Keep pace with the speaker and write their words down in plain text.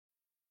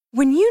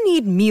When you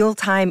need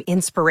mealtime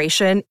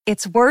inspiration,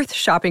 it's worth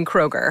shopping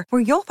Kroger,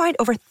 where you'll find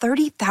over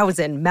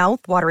 30,000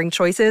 mouth-watering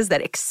choices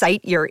that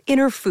excite your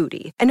inner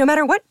foodie. And no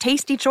matter what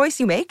tasty choice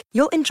you make,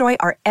 you'll enjoy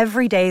our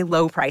everyday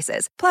low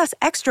prices, plus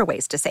extra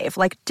ways to save,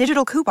 like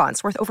digital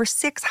coupons worth over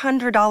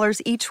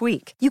 $600 each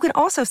week. You can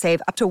also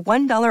save up to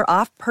 $1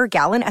 off per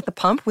gallon at the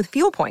pump with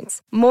fuel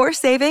points. More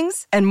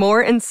savings and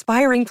more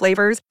inspiring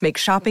flavors make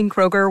shopping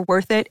Kroger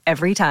worth it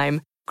every time.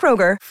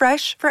 Kroger,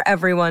 fresh for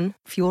everyone.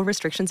 Fuel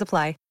restrictions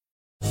apply.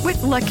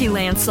 With Lucky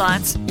Land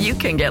Slots, you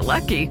can get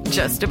lucky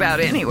just about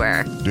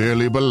anywhere.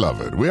 Dearly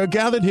beloved, we are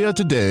gathered here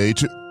today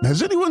to...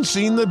 Has anyone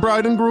seen the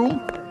bride and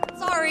groom?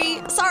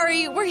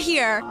 Sorry, we're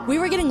here. We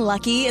were getting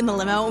lucky in the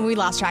limo and we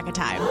lost track of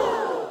time.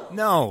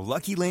 No,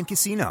 Lucky Land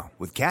Casino,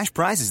 with cash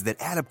prizes that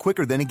add up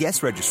quicker than a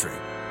guest registry.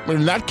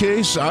 In that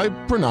case, I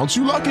pronounce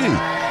you lucky.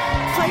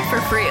 Play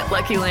for free at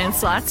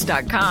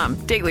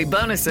LuckyLandSlots.com. Daily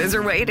bonuses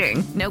are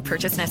waiting. No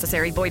purchase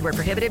necessary. Void where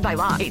prohibited by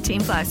law.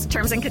 18+.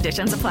 Terms and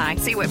conditions apply.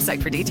 See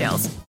website for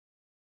details.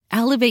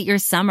 Elevate your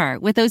summer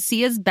with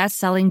Osea's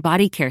best-selling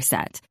body care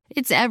set.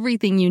 It's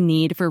everything you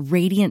need for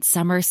radiant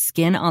summer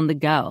skin on the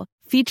go.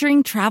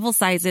 Featuring travel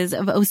sizes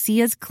of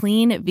Osea's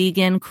clean,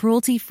 vegan,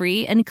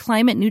 cruelty-free, and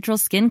climate-neutral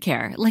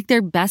skincare, like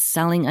their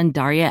best-selling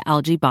Undaria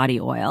algae body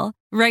oil.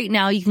 Right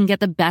now, you can get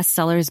the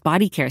bestsellers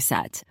body care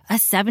set, a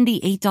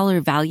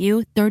 $78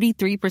 value,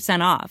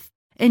 33% off.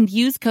 And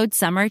use code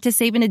SUMMER to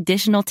save an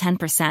additional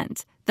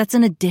 10%. That's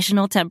an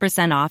additional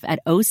 10% off at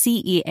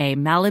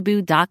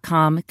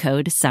OseaMalibu.com,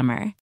 code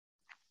SUMMER.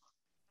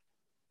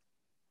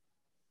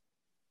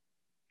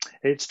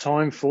 It's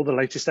time for the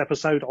latest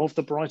episode of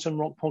the Brighton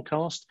Rock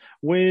Podcast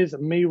with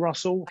me,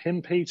 Russell,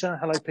 him, Peter.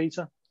 Hello,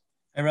 Peter.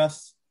 Hey,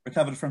 Russ.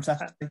 Recovered from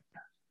Saturday?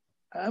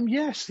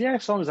 Yes, I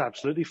was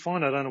absolutely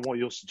fine. I don't know what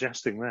you're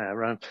suggesting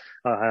there. I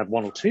had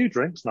one or two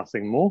drinks,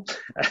 nothing more.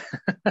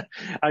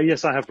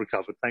 Yes, I have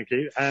recovered, thank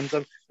you. And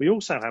we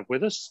also have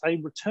with us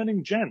a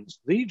returning gent,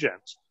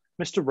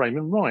 Mr.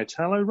 Raymond Wright.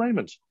 Hello,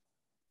 Raymond.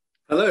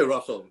 Hello,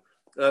 Russell.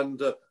 And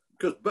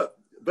because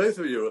both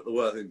of you were at the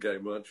Worthing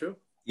game, weren't you?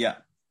 Yeah.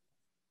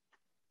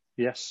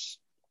 Yes.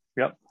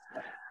 Yep.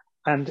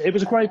 And it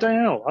was a great day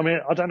out. I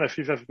mean, I don't know if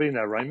you've ever been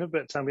there, Raymond,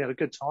 but we had a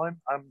good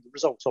time. The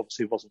results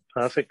obviously wasn't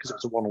perfect because it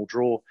was a 1-1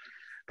 draw,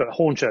 but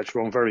Hornchurch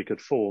were on very good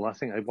form. I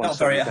think they won. Felt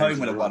very at home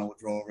with a 1-1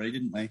 draw, really,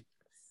 didn't we?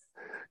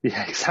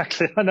 Yeah,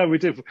 exactly. I know we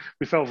did.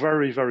 We felt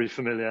very, very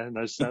familiar in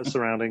those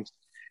surroundings.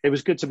 It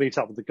was good to meet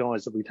up with the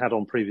guys that we'd had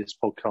on previous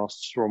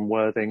podcasts from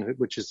Worthing,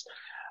 which is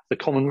the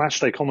common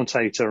matchday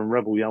commentator and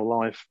Rebel Yell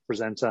Live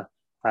presenter,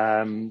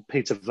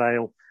 Peter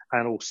Vale,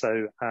 and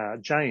also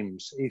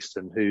James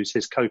Easton, who's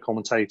his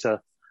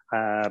co-commentator,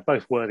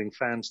 both Worthing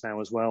fans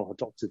now as well,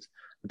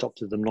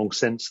 adopted them long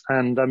since.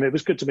 And it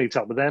was good to meet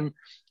up with them.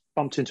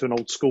 Bumped into an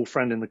old school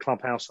friend in the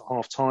clubhouse at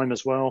half-time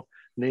as well,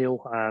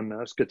 Neil. It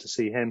was good to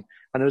see him.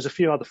 And there was a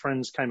few other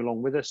friends came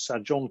along with us.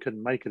 John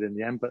couldn't make it in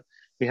the end, but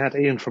we had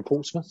Ian from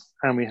Portsmouth,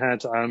 and we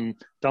had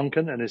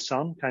Duncan and his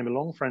son came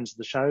along, friends of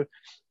the show.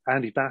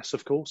 Andy Bass,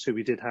 of course, who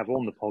we did have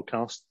on the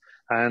podcast.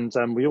 And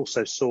we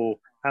also saw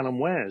Alan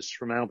Wares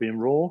from Albion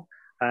Roar.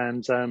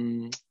 And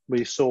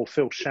we saw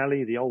Phil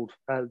Shalley, the old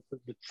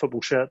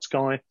football shirts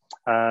guy,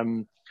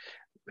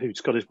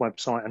 who's got his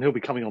website. And he'll be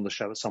coming on the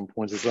show at some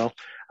point as well.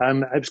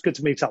 It was good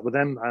to meet up with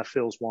them,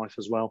 Phil's wife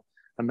as well,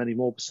 and many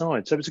more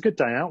besides. So it was a good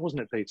day out,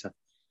 wasn't it, Peter?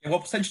 Yeah,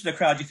 what percentage of the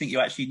crowd do you think you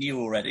actually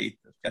knew already,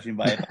 judging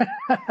by it?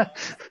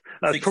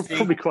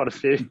 Probably quite a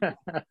few.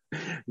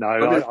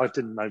 No, I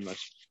didn't know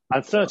much. I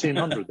had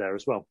 1,300 there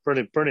as well.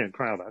 Brilliant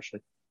crowd,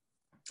 actually.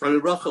 I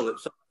mean, Russell,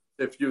 it's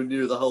if you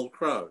knew the whole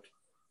crowd.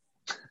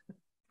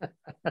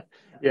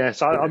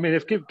 Yes, I mean,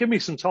 give me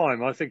some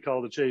time, I think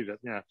I'll achieve it.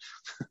 Yeah.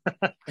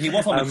 He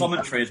was on the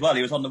commentary as well.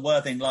 He was on the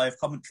Worthing live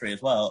commentary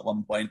as well at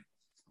one point,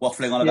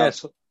 waffling on about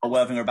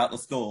Worthing or about the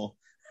score.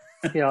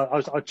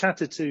 Yeah, I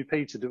chatted to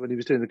Peter when he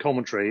was doing the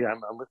commentary,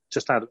 and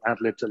just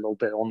ad-libbed a little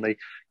bit on the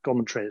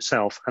commentary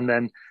itself. And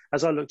then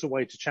as I looked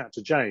away to chat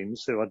to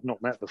James, who I'd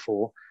not met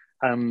before,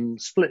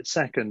 split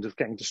second of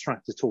getting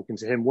distracted talking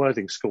to him,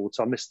 Worthing scored,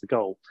 so I missed the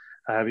goal.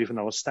 Even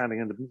though I was standing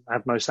in the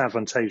most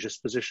advantageous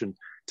position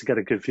to get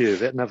a good view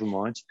of it, never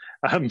mind.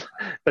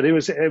 But it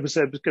was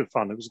good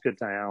fun. It was a good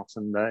day out,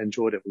 and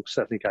enjoyed it. We'll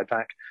certainly go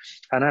back.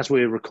 And as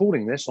we're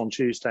recording this on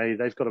Tuesday,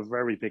 they've got a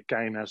very big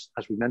game, as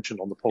we mentioned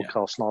on the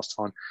podcast last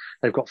time.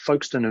 They've got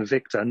Folkestone and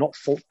Victor, not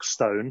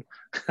Folkestone,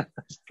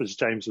 as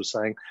James was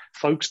saying,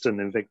 Folkestone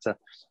and Victor,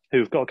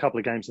 who've got a couple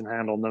of games in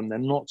hand on them. They're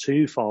not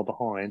too far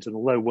behind, and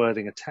although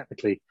Worthing are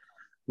technically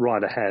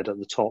right ahead at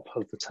the top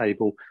of the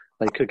table,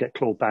 they could get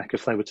clawed back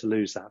if they were to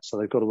lose that. So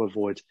they've got to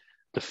avoid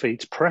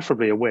defeat,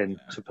 preferably a win,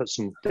 to put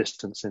some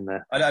distance in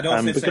there. I'd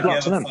also say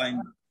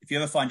if you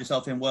ever find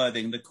yourself in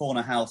Worthing, the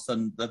Corner House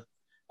and the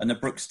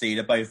Brooksteed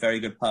are both very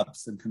good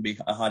pubs and can be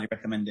highly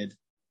recommended.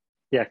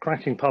 Yeah,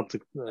 cracking pub.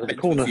 The I've been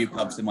Corner. to a few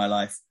pubs in my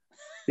life.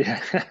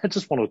 Yeah,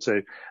 just one or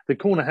two. The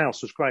corner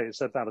house was great.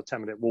 It's about a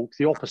 10-minute walk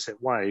the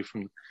opposite way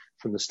from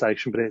the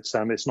station, but it's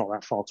not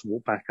that far to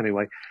walk back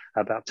anyway.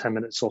 About 10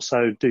 minutes or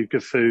so. Do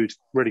good food,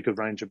 really good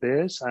range of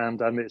beers, and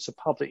it's a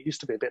pub that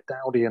used to be a bit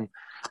dowdy and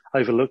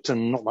overlooked,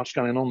 and not much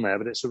going on there.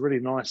 But it's a really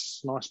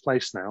nice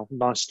place now.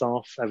 Nice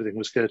staff, everything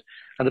was good.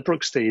 And the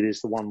Brooksteed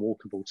is the one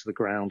walkable to the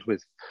ground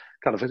with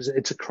kind of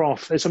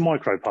it's a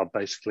micro pub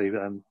basically,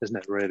 isn't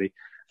it? Really,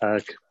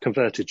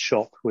 converted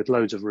shop with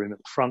loads of room at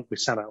the front. We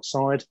sat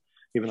outside,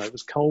 even though it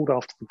was cold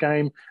after the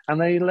game, and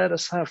they let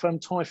us have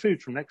Thai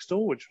food from next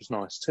door, which was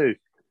nice too.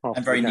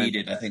 And very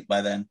needed, I think,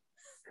 by then.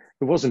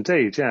 It was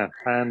indeed, yeah.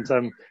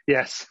 And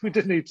yes, we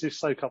did need to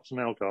soak up some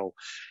alcohol.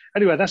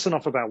 Anyway, that's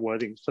enough about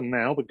Worthing for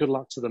now, but good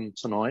luck to them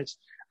tonight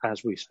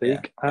as we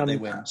speak. Yeah, they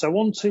win. So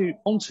on to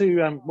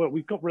well,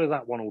 we've got rid of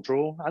that 1-1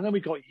 draw, and then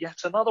we got yet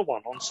another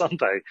one on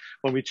Sunday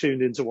when we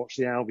tuned in to watch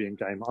the Albion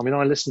game. I mean,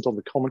 I listened on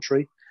the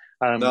commentary,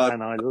 and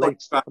I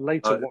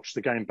later watched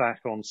the game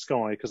back on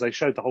Sky because they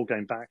showed the whole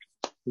game back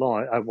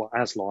live,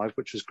 live,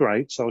 which was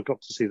great. So I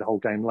got to see the whole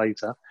game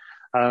later.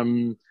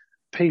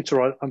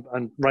 Peter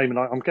and Raymond,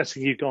 I'm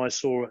guessing you guys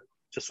saw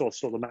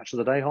the match of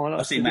the day highlights.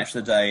 I've seen match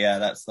of the day. Yeah,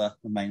 that's the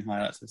main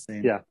highlights I've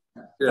seen. Yeah.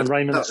 And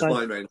Raymond, that's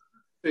my main.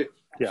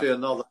 See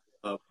another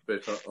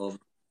bit on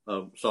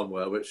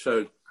somewhere which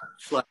showed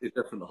slightly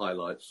different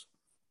highlights,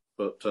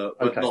 but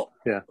not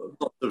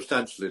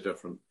substantially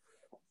different.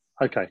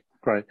 Okay,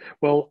 great.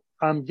 Well,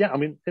 I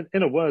mean,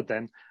 in a word,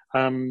 then.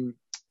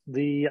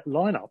 The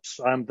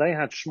lineups, they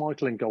had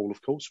Schmeichel in goal,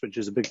 of course, which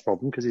is a big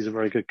problem because he's a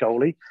very good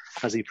goalie,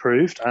 as he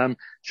proved.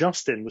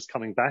 Justin was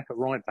coming back at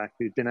right back,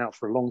 who'd been out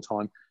for a long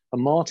time.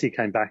 And Marty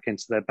came back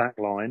into their back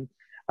line.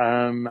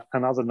 And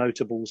other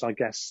notables, I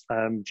guess,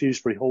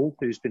 Dewsbury Hall,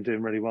 who's been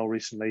doing really well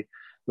recently,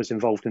 was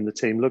involved in the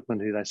team.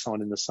 Lookman, who they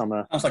signed in the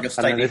summer. Sounds like a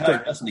stately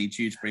home, doesn't he,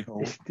 Dewsbury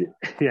Hall?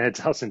 Yeah, it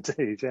does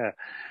indeed, yeah.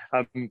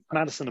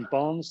 Madison and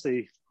Barnes,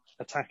 the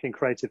attacking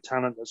creative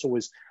talent that's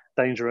always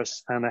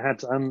dangerous, and they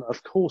had,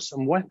 of course,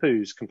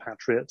 Mwepu's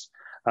compatriot,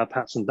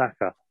 Patson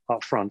Daka,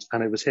 up front,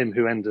 and it was him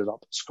who ended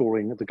up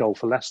scoring the goal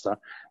for Leicester.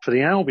 For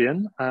the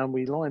Albion,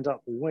 we lined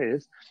up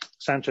with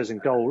Sanchez in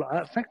goal,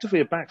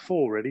 effectively a back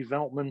four, really.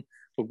 Veltman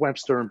with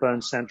Webster and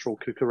Burns central,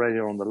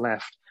 Cucurella on the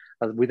left.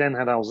 We then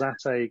had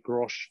Alzate,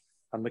 Grosh,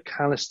 and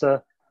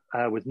McAllister,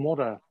 with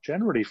Modder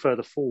generally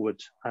further forward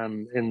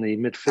in the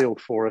midfield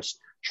for us,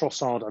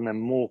 Trossard and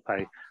then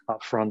Morpay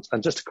up front.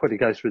 And just to quickly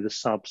go through the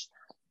subs,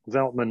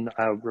 Veltman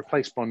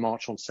replaced by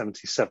March on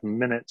 77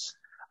 minutes.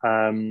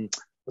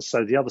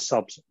 So the other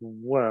subs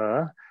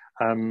were,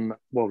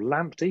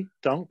 Lamptey,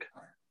 Dunk,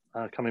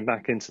 coming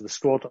back into the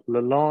squad,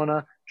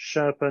 Lallana,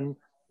 Sherpen,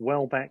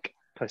 Welbeck,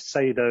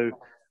 Caicedo,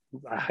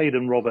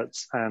 Hayden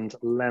Roberts and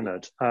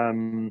Leonard.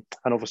 And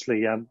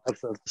obviously of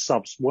the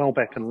subs,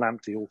 Welbeck and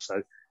Lamptey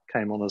also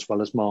came on as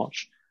well as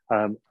March,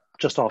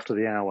 just after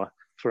the hour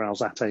for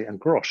Alzate and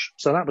Grosh.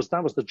 So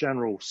that was the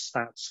general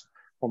stats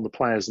on the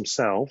players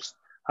themselves.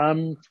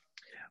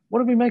 What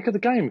do we make of the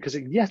game? Because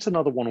yet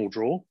another 1-1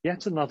 draw,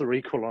 yet another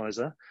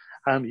equaliser,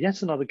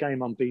 yet another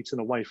game unbeaten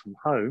away from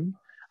home.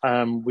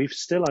 We've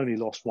still only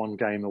lost one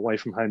game away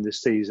from home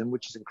this season,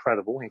 which is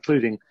incredible,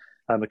 including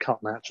a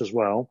cup match as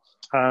well.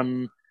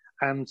 And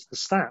the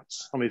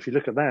stats, I mean, if you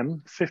look at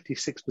them,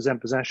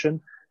 56%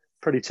 possession,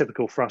 pretty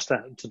typical for us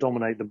to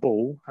dominate the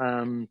ball.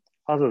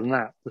 Other than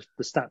that,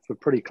 the stats were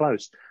pretty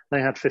close.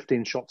 They had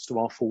 15 shots to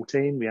our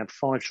 14. We had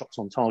 5 shots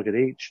on target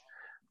each.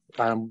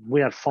 We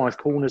had 5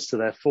 corners to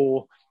their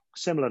 4,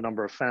 similar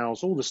number of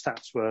fouls. All the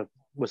stats were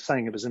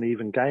saying it was an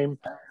even game.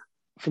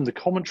 From the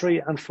commentary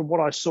and from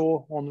what I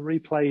saw on the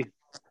replay,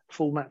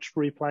 full match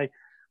replay,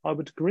 I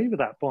would agree with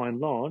that by and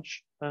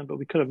large, but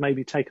we could have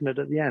maybe taken it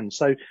at the end.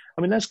 So,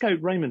 I mean, let's go,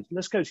 Raymond,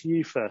 let's go to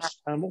you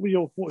first.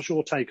 What was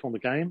your take on the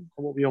game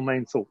and what were your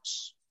main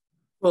thoughts?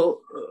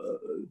 Well,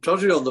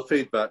 judging on the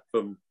feedback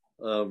from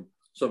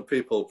some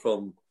people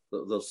from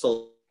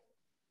the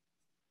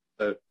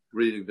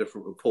reading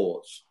different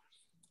reports,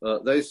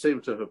 they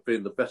seem to have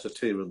been the better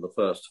team in the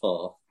first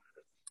half,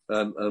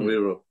 and we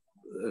were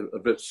a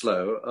bit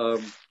slow.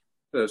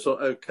 So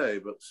okay,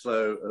 but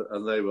slow,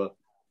 and they were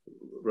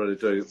really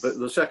doing it. But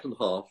in the second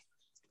half,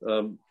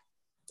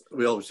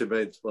 we obviously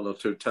made 1 or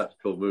 2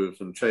 tactical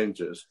moves and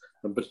changes,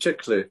 and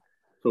particularly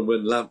from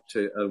when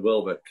Lamptey and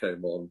Welbeck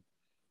came on,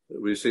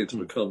 we seem to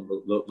become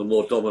the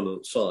more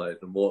dominant side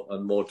and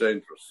more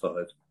dangerous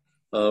side.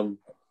 I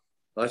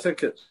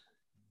think it's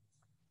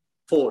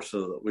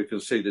fortunate that we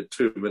conceded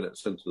 2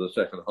 minutes into the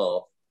second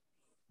half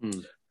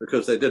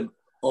because they didn't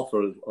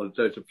offer, or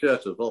don't appear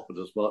to have offered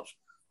as much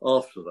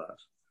after that.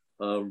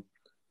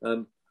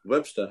 And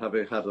Webster,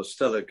 having had a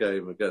stellar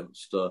game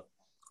against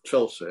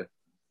Chelsea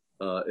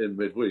in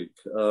midweek,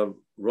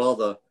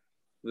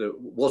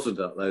 wasn't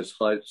at those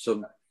heights,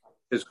 and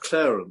his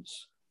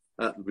clearance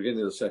at the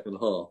beginning of the second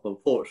half,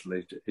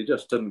 unfortunately, he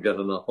just didn't get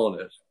enough on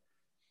it.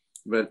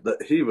 Meant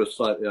that he was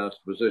slightly out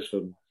of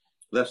position.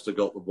 Leicester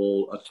got the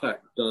ball,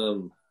 attacked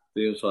down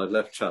the inside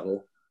left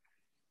channel.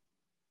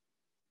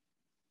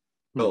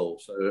 Goal.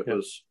 So it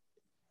was,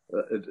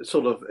 it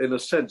sort of, in a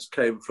sense,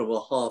 came from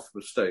a half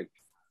mistake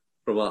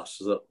from us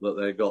that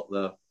they got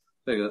their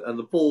thing. And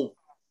the ball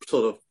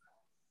sort of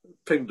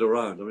pinged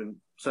around. I mean,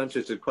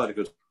 Sanchez did quite a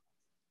good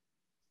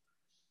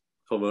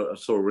from a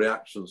sort of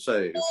reaction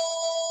save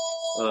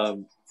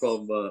from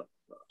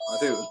I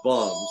think it was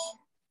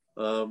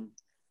Barnes.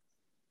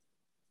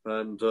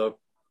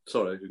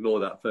 Sorry,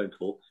 ignore that phone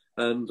call.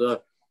 And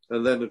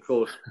then of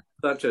course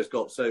Sanchez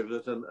got saved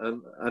it,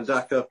 and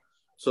Daka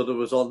sort of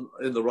was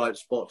in the right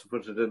spot to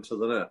put it into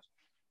the net.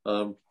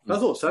 I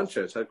thought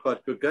Sanchez had quite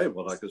a good game.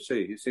 What I could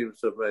see, he seems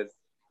to have made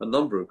a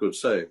number of good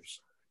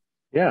saves.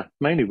 Yeah,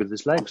 mainly with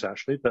his legs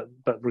actually, but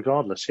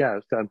regardless, yeah,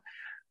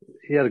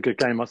 he had a good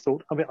game. I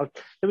thought. I mean,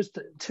 there was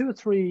 2 or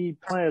 3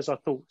 players I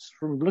thought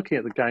from looking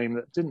at the game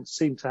that didn't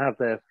seem to have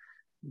their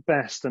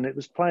best, and it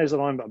was players that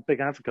I'm a big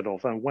advocate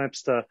of. And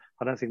Webster,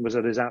 I don't think was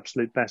at his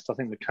absolute best. I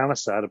think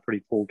McAllister had a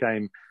pretty poor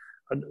game,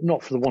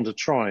 not for the want of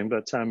trying,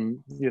 but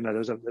there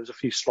was a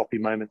few sloppy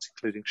moments,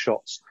 including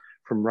shots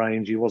from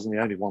range. He wasn't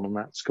the only one on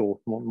that score.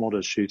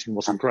 Modder's shooting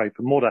wasn't great,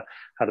 but Modder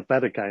had a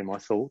better game, I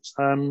thought.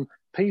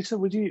 Peter,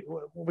 what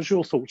was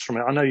your thoughts from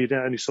it? I know you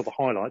only saw the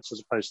highlights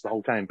as opposed to the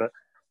whole game, but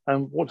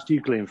what did you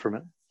glean from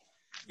it?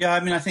 Yeah, I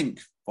mean, I think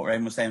what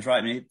Raymond was saying is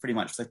right. I mean, pretty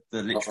much the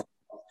literal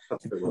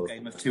typical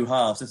game of 2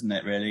 halves, isn't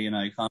it, really? You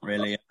can't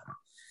really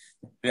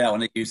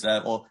want to use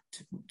a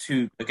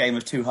game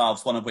of 2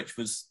 halves, one of which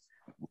was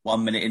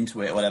 1 minute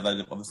into it or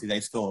whatever. Obviously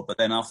they scored, but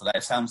then after that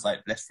it sounds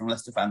like from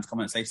Leicester fans'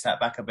 comments, they sat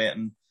back a bit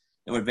and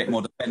they were a bit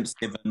more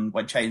defensive and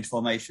went change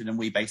formation, and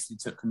we basically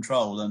took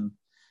control. And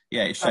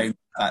yeah, it showed the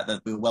fact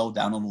that we were well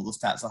down on all the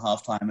stats at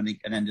half time and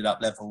ended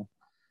up level.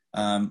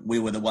 We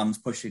were the ones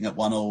pushing at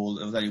 1-1.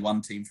 There was only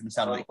one team from the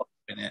South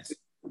in it.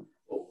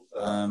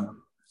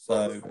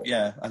 So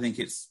yeah, I think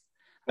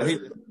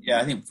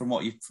from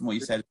what you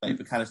said,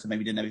 McAllister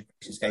maybe didn't have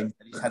his game.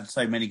 He's had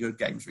so many good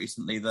games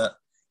recently that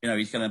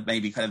he's going to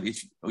maybe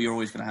you're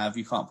always going to have.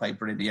 You can't play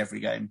brilliantly every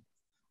game.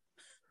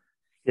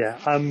 Yeah,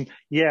 I mean,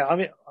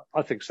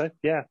 I think so.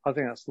 Yeah, I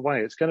think that's the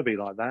way it's going to be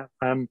like that.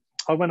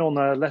 I went on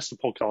the Leicester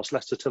podcast,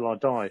 Leicester Till I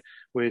Die,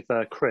 with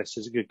Chris.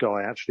 He's a good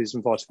guy, actually. He's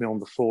invited me on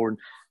before, and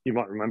you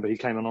might remember he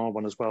came on our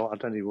one as well. I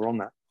don't think we were on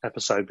that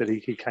episode, but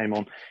he came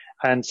on.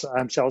 And so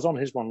I was on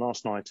his one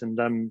last night,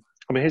 and I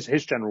mean,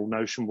 his general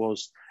notion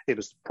was it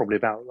was probably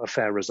about a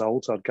fair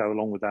result. I'd go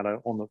along with that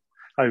on the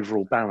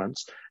overall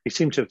balance. He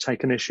seemed to have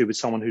taken issue with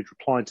someone who'd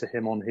replied to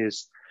him on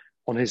his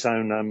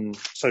own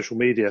social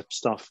media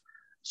stuff,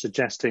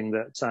 suggesting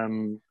that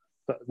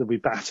we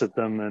battered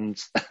them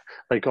and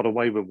they got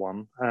away with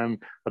one. I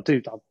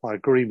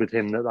agree with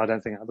him that I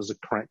don't think that was a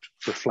correct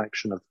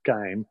reflection of the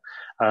game.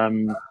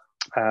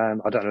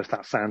 And I don't know if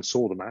that fan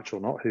saw the match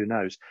or not, who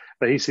knows.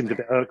 But he seemed a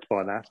bit irked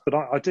by that. But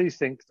I do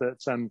think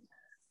that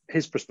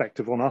his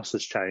perspective on us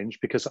has changed,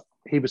 because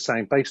he was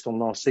saying, based on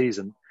last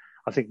season,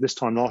 I think this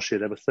time last year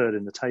they were 3rd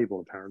in the table,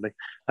 apparently.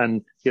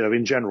 And,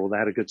 in general, they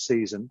had a good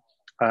season.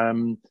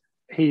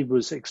 He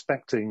was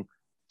expecting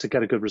to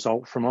get a good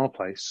result from our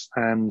place,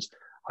 and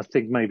I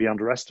think maybe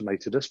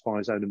underestimated us by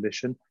his own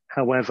admission.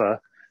 However,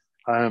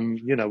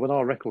 with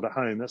our record at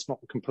home, that's not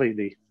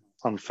completely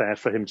unfair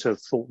for him to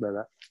have thought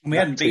that. We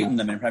hadn't beaten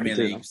them in Premier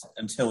League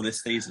until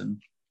this season.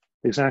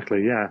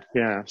 Exactly,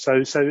 yeah. So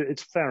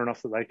it's fair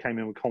enough that they came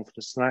in with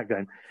confidence in that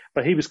game.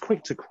 But he was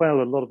quick to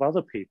quell a lot of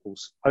other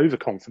people's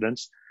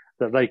overconfidence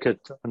that they could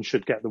and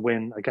should get the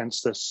win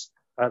against us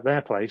at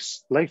their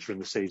place later in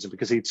the season,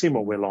 because he'd seen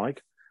what we're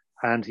like.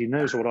 And he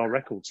knows what our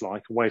record's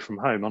like away from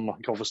home,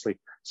 unlike obviously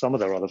some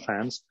of their other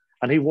fans.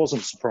 And he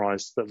wasn't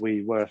surprised that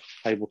we were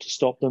able to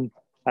stop them.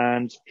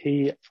 And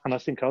he, and I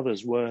think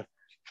others, were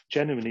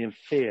genuinely in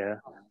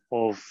fear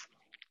of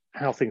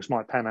how things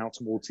might pan out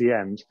towards the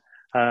end.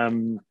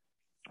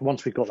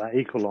 Once we got that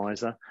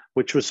equaliser,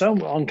 which was so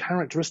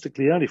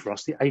uncharacteristically early for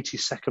us, the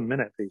 82nd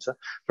minute, Peter,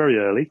 very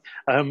early.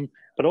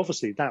 But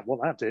obviously that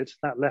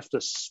left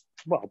us,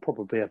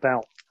 probably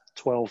about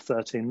 12,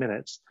 13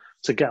 minutes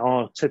to get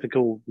our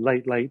typical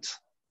late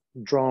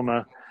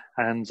drama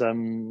and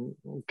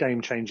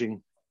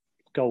game-changing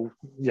goal,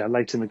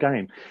 late in the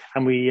game.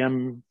 And we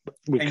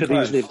could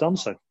easily have done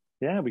so.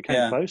 Yeah, we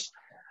came close.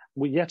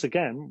 We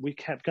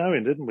kept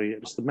going, didn't we?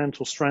 It was the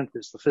mental strength,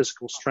 it's the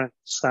physical strength,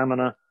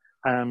 stamina,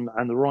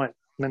 and the right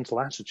mental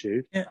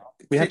attitude. Yeah,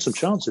 we had some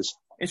chances.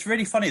 It's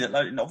really funny that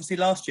obviously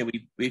last year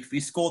we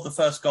scored the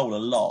first goal a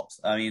lot.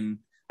 I mean,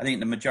 I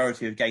think the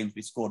majority of games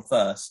we scored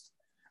first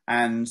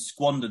and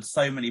squandered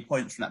so many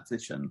points from that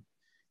position.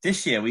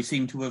 This year we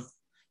seem to have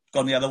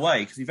gone the other way,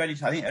 because we've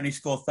only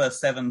scored first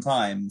 7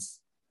 times.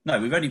 No,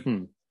 we've only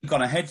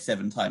gone ahead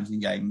 7 times in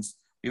games.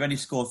 We've only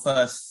scored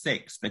first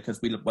 6 because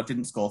we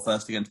didn't score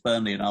first against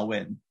Burnley in our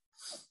win.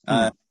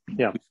 We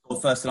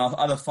scored first in our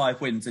other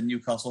 5 wins in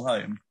Newcastle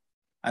home.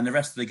 And the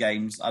rest of the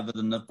games, other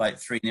than the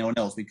 3-0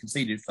 nils, we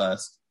conceded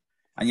first.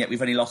 And yet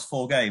we've only lost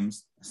 4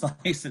 games.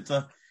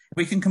 If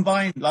we can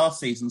combine last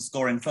season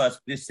scoring first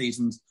with this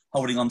season's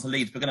holding on to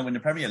leads, we're going to win the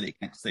Premier League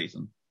next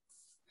season.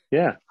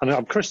 Yeah,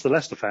 and Chris, the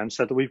Leicester fan,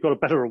 said that we've got a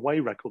better away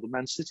record than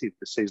Man City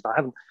this season. I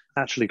haven't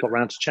actually got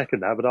round to checking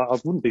that, but I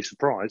wouldn't be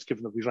surprised,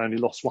 given that we've only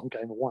lost 1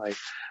 game away.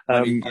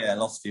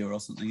 Lost fewer or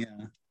something,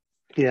 yeah.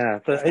 Yeah,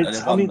 but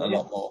it's, I mean, a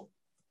lot more.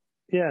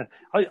 Yeah,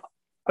 I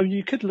mean,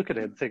 you could look at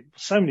it and think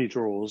so many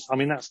draws. I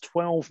mean, that's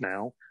 12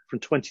 now from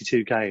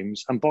 22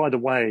 games. And by the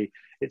way,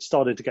 it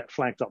started to get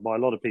flagged up by a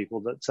lot of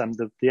people that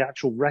the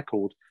actual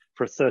record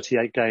for a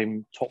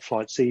 38-game top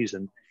flight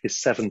season is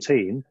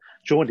 17,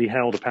 jointly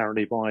held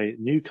apparently by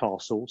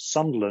Newcastle,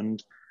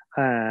 Sunderland,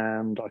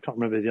 and I can't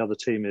remember who the other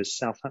team is.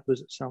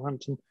 Was it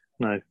Southampton?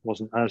 No, it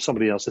wasn't.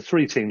 Somebody else. The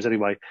three teams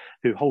anyway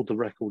who hold the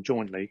record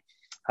jointly.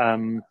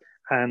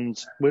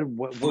 And we're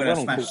going to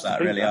smash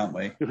that, really, aren't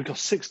we? We've got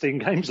 16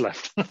 games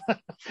left.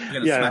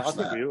 Yeah, I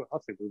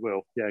think we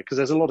will. Yeah, because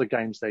there's a lot of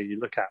games there you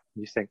look at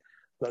and you think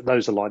that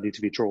those are likely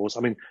to be draws. I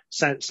mean,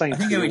 Saints. I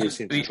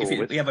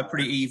think we have a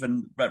pretty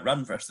even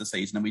run for us this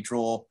season, and we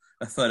draw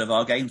a third of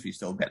our games, we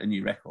still get a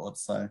new record.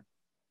 So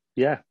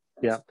yeah.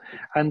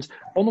 And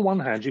on the one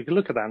hand, you can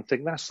look at that and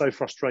think that's so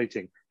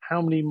frustrating.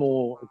 How many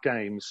more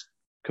games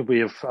could we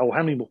have, or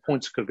how many more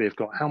points could we have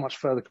got? How much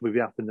further could we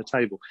be up in the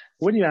table?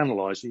 When you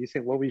analyse it, you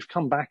think, well, we've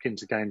come back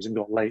into games and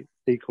got late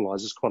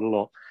equalisers quite a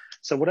lot.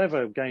 So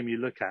whatever game you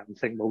look at and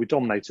think, well, we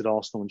dominated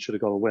Arsenal and should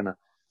have got a winner.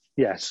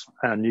 Yes.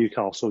 And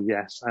Newcastle,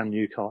 yes. And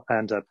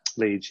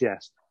Leeds,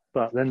 yes.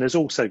 But then there's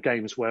also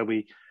games where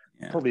we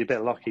probably a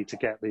bit lucky to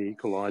get the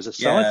equaliser.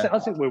 So I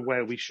think we're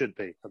where we should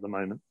be at the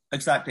moment.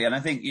 Exactly. And I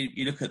think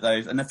you look at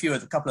those, and a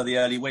couple of the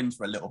early wins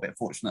were a little bit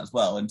fortunate as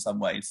well in some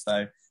ways.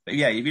 So, but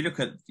yeah, if you look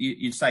at,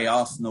 you'd say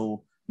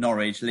Arsenal,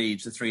 Norwich,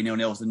 Leeds, the 3-0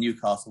 nils, and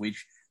Newcastle, we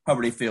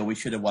probably feel we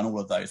should have won all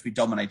of those. We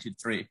dominated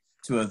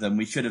two of them.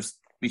 We should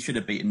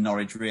have beaten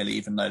Norwich really,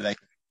 even though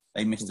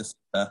they missed us.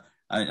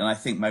 And I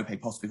think Maupay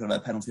possibly got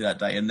a penalty that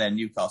day. And then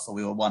Newcastle,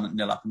 we were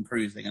 1-0 up and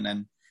cruising, and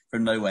then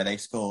from nowhere they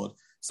scored.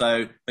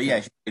 So, but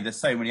yeah, there's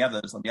so many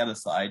others on the other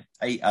side,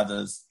 8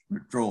 others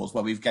draws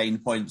where we've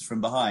gained points from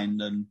behind,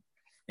 and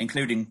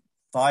including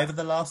 5 of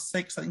the last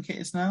 6, I think it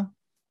is now.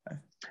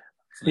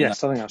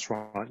 Yes, I think that's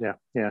right.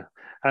 Yeah.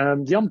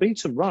 The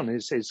unbeaten run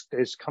is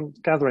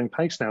gathering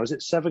pace now. Is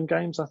it 7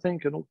 games, I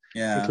think, and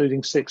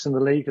including 6 in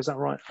the league? Is that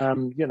right?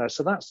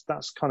 So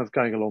that's kind of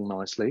going along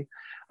nicely.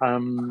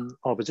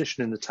 Our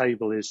position in the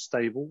table is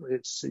stable.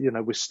 It's,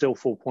 we're still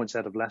 4 points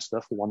ahead of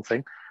Leicester for one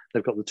thing.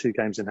 They've got the 2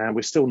 games in hand.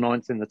 We're still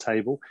 9th in the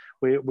table.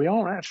 We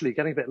are actually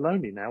getting a bit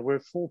lonely now. We're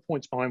 4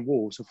 points behind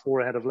Wolves and 4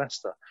 ahead of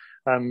Leicester.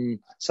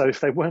 So if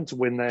they weren't to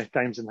win their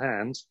games in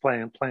hand, play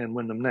and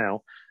win them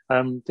now,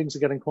 things are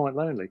getting quite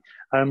lonely.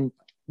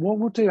 What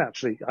we'll do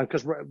actually,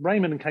 because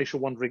Raymond, in case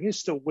you're wondering, is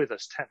still with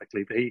us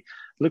technically, but he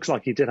looks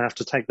like he did have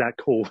to take that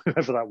call,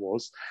 whoever that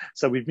was.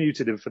 So we've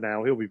muted him for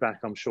now. He'll be back,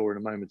 I'm sure, in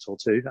a moment or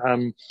two.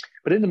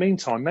 But in the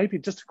meantime, maybe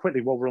just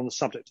quickly, while we're on the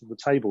subject of the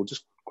table,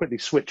 just quickly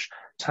switch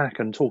tack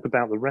and talk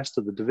about the rest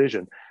of the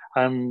division.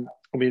 I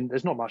mean,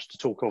 there's not much to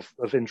talk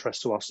of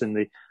interest to us in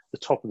the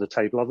top of the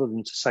table, other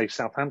than to say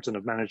Southampton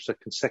have managed a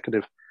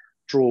consecutive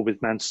draw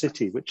with Man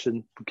City, which,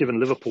 given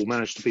Liverpool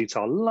managed to beat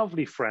our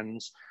lovely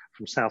friends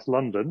from South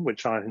London,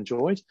 which I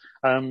enjoyed.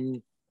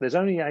 There's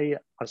only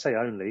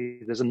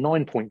there's a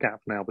 9-point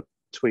gap now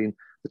between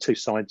the two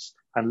sides,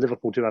 and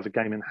Liverpool do have a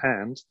game in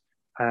hand,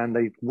 and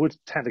they would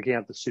technically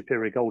have the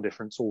superior goal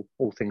difference,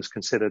 all things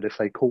considered, if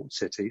they caught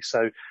City.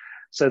 So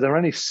they're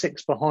only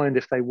 6 behind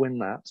if they win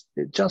that.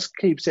 It just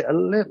keeps it at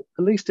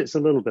least it's a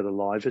little bit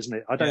alive, isn't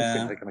it? I don't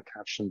think they're going to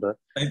catch them, but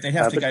they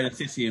have to go to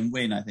City and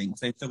win. I think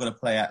so. They've still got to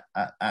play at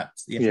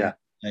the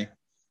FA.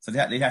 So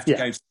they have to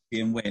go to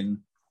City and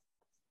win.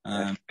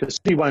 Because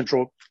City won't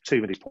draw too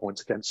many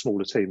points against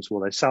smaller teams, will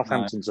they?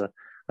 Southampton's an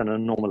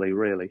anomaly,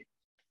 really.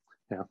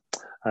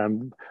 Yeah.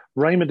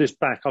 Raymond is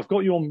back. I've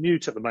got you on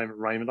mute at the moment,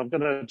 Raymond. I'm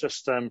going to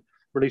just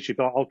release you,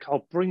 but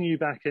I'll bring you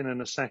back in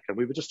a second.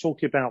 We were just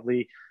talking about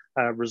the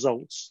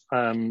results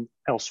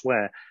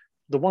elsewhere.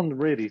 The one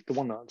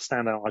that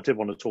stand out I did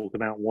want to talk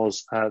about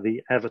was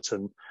the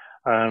Everton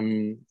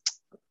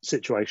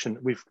situation.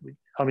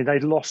 They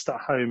lost at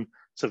home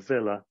to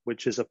Villa,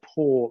 which is a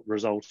poor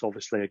result,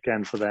 obviously,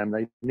 again, for them.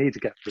 They need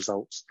to get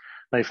results.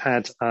 They've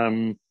had,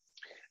 a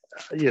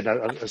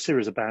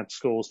series of bad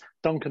scores.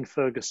 Duncan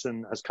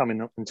Ferguson has come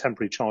in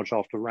temporary charge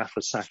after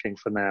Rafa's sacking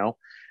for now.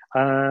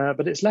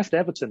 But it's left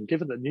Everton,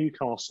 given that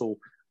Newcastle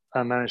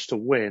managed to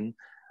win.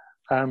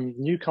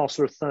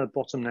 Newcastle are third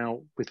bottom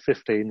now with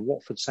 15,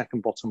 Watford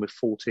second bottom with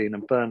 14,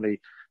 and Burnley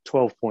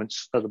 12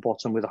 points at the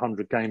bottom with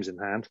 100 games in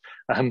hand.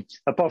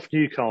 Above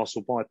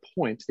Newcastle by a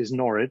point is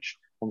Norwich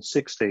on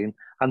 16,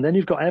 and then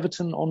you've got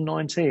Everton on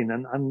 19,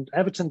 and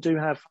Everton do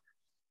have,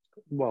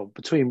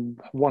 between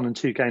 1 and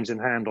 2 games in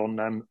hand on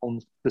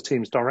the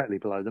teams directly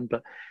below them,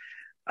 but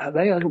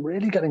they are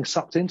really getting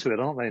sucked into it,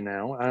 aren't they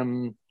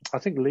now? I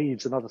think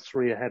Leeds, another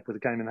 3 ahead with a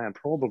game in hand,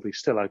 probably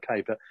still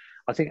okay, but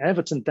I think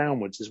Everton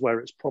downwards is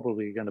where it's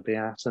probably going to be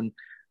at, and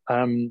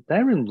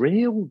they're in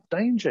real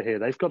danger here.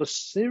 They've got a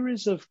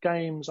series of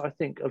games, I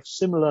think, of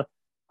similar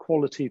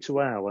quality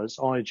to ours,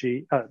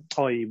 i.e.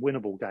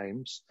 winnable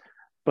games,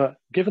 but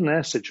given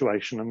their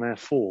situation and their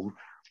form,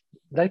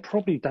 they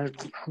probably don't,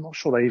 I'm not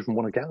sure they even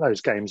want to get those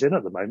games in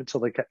at the moment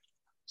until they get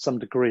some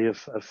degree of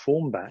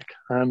form back.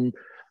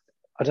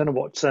 I don't know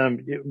what,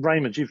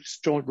 Raymond, you've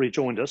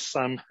rejoined us.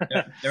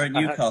 They're at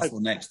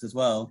Newcastle next as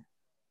well.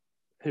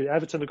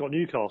 Everton have got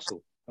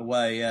Newcastle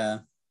away. Yeah,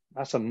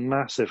 that's a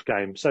massive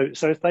game. So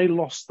if they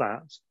lost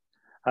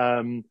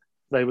that,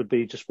 they would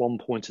be just 1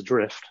 point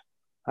adrift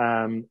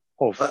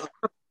of.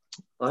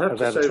 I have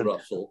to Everton. say,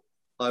 Russell,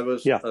 I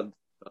was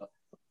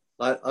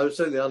I was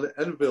in the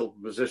enviable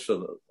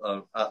position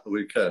at the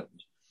weekend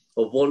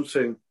of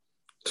wanting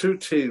two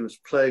teams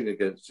playing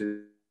against each.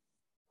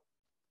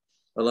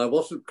 And I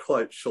wasn't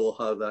quite sure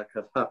how that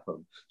could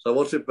happen. So I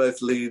wanted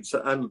both Leeds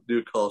and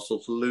Newcastle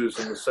to lose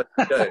in the same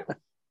game.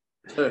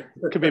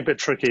 It could be a bit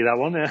tricky, that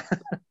one, yeah.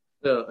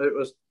 Yeah, it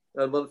was.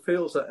 And one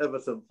feels that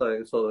Everton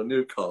playing sort of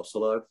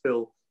Newcastle, I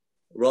feel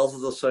rather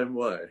the same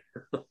way.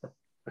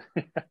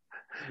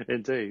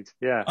 Indeed,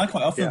 yeah. I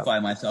quite often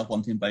find myself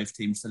wanting both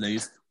teams to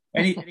lose.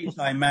 Any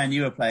time Man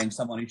U are playing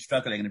someone who's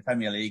struggling in the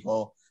Premier League,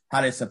 or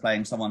Palace are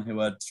playing someone who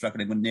are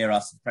struggling near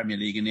us in the Premier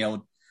League in the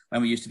old,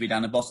 when we used to be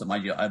down the bottom,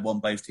 I'd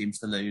want both teams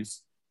to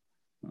lose.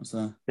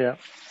 Yeah.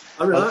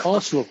 I mean,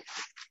 Arsenal.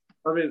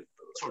 I mean,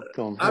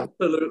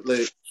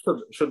 absolutely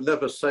should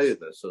never say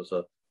this as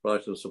a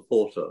Brighton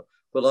supporter,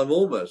 but I'm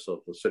almost of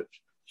the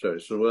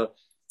situation where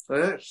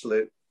I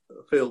actually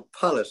feel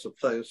Palace are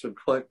playing some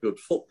quite good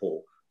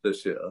football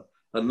this year,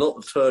 and not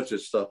the turgid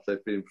stuff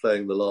they've been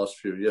playing the last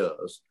few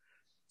years.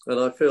 And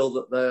I feel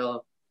that they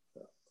are,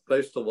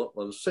 based on what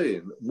one's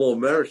seen, more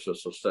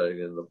meritorious of staying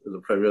in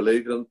the Premier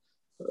League than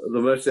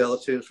most of the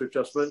other teams we've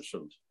just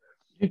mentioned.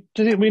 Do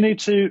you think we need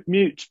to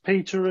mute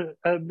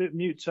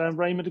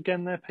Raymond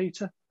again there,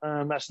 Peter?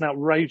 That's an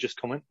outrageous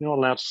comment. You're not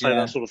allowed to say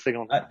that sort of thing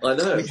on. I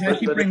know. Which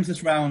actually brings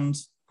us round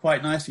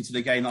quite nicely to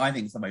the game that I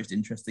think is the most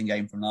interesting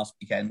game from last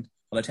weekend,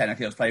 although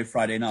technically it was played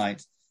Friday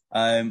night,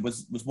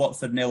 was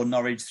Watford 0,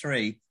 Norwich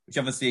 3, which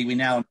obviously we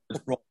now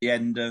just brought the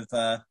end of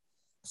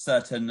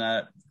certain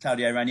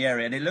Claudio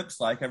Ranieri, and it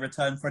looks like a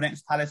return for an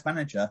ex-Palace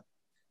manager.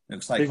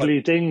 Looks like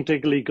Diggly ding,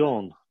 diggly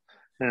gone.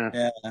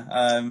 Yeah.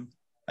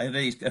 I don't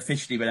think it's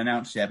officially been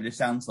announced yet, but it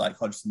sounds like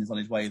Hodgson is on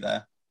his way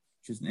there,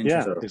 which is an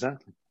interesting. Yeah,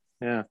 exactly.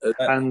 Yeah,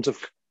 and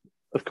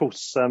of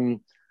course, I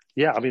mean,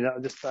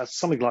 that's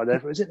something like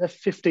that. Is it their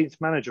 15th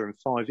manager in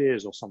 5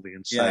 years or something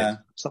insane? Yeah.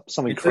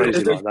 Something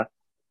crazy like that.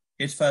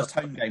 His first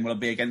home game will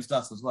be against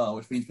us as well,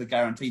 which means we're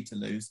guaranteed to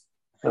lose.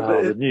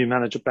 The new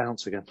manager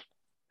bounce again.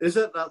 Is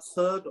it that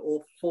third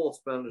or fourth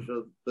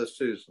manager this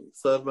season?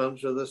 Third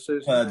manager this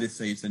season? Third this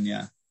season,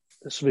 yeah.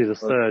 This will be the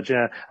third,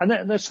 yeah. And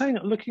they're saying,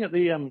 looking at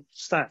the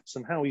stats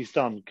and how he's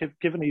done,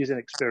 given he's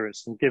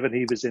inexperienced and given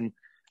he was in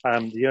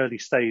the early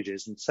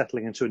stages and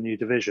settling into a new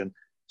division,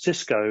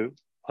 Xisco,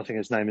 I think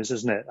his name is,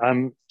 isn't it?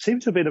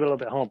 Seems to have been a little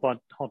bit hard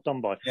done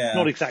by. Yeah.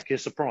 Not exactly a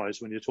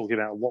surprise when you're talking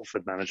about a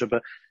Watford manager,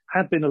 but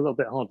had been a little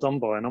bit hard done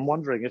by. And I'm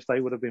wondering if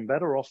they would have been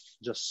better off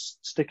just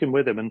sticking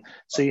with him and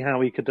see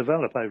how he could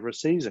develop over a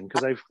season,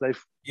 because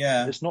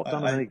it's not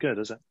done him any good,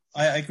 is it?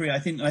 I agree. I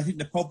think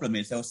the problem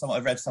is, there was something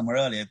I read somewhere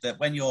earlier, that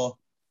when you're,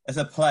 as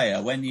a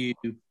player, when you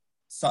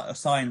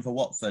sign for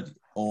Watford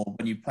or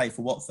when you play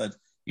for Watford,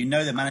 you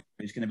know the manager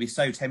is going to be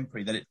so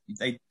temporary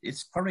that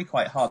it's probably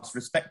quite hard to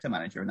respect a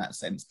manager in that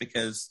sense,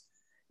 because,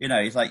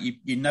 it's like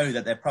you know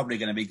that they're probably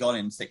going to be gone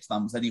in 6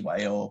 months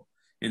anyway, or,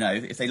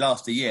 if they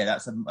last a year,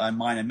 that's a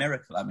minor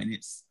miracle. I mean,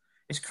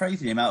 it's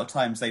crazy the amount of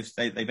times they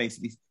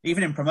basically,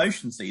 even in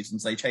promotion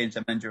seasons, they change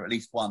their manager at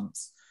least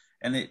once.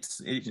 And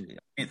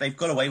they've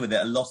got away with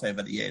it a lot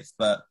over the years,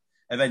 but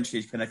eventually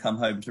it's going to come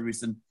home to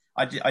roost. And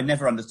I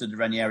never understood the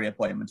Ranieri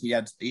appointment.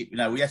 Yes, he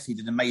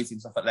did amazing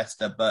stuff at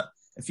Leicester, but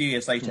a few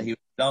years later,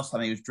 last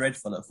time he was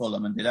dreadful at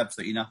Fulham and did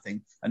absolutely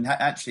nothing. And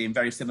actually, in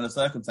very similar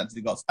circumstances,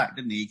 he got sacked,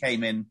 didn't he? He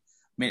came in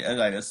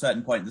at a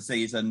certain point in the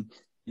season,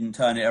 didn't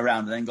turn it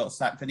around, and then got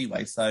sacked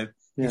anyway. So,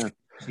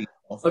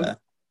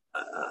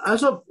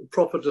 as a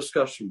proper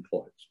discussion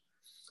point,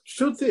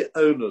 should the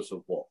owners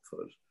of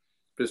Watford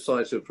be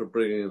cited for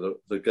bringing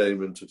the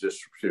game into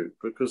disrepute,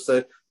 because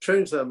they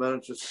changed their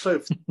managers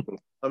so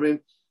I mean,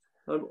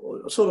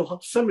 sort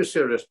of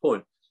semi-serious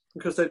point,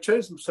 because they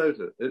changed them so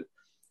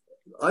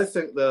I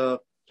think they're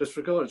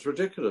disregarded. It's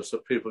ridiculous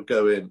that people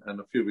go in and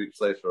a few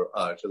weeks later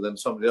are out, and then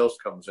somebody else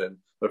comes in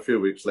a few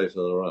weeks later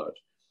they're out.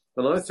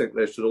 And I think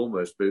they should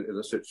almost be in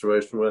a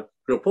situation where if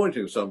you're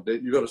appointing somebody,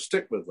 you've got to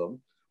stick with them,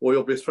 or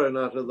you'll be thrown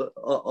out of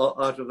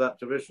that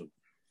division.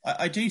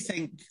 I don't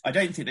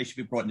think they should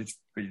be brought into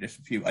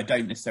disrepute. I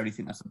don't necessarily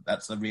think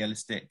that's a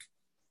realistic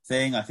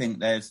thing.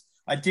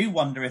 I do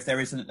wonder if there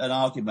isn't an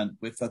argument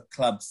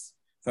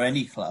for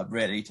any club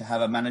really, to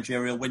have a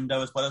managerial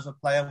window as well as a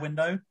player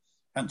window,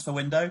 transfer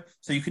window.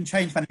 So you can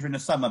change manager in the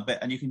summer,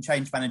 and you can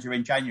change manager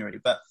in January.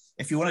 But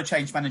if you want to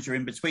change manager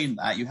in between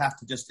that, you have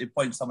to just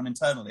appoint someone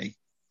internally.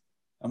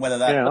 And whether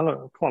that... Yeah,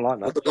 I quite like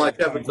that. Like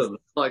Everton.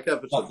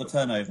 Stop the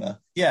turnover.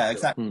 Yeah,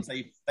 exactly. So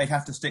they'd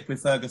have to stick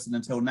with Ferguson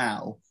until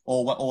now,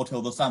 or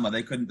till the summer.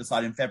 They couldn't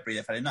decide in February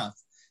they've had enough.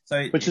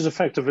 Which is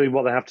effectively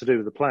what they have to do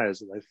with the players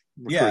that they've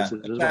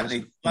recruited. Yeah,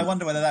 exactly. I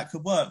wonder whether that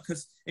could work,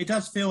 because it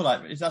does feel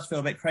a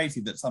bit crazy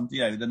that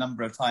the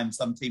number of times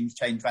some teams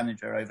change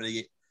manager over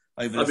the...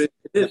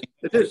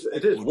 it is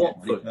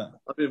Watford. I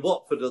mean,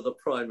 Watford are the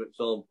prime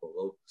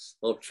example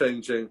of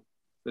changing,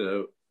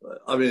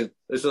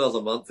 it's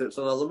another month, it's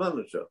another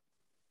manager.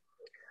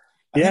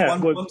 I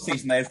think one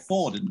season they had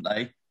 4, didn't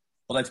they?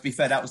 Although, to be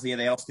fair, that was the year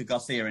they asked Oscar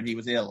Garcia and he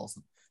was ill.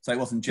 So it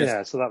wasn't just...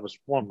 Yeah, so that was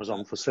one was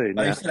unforeseen.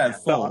 But they still had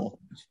 4.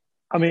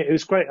 I mean, it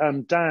was great.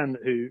 Dan,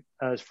 who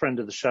is a friend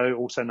of the show,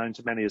 also known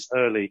to many as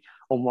Early,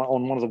 on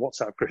one of the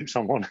WhatsApp groups,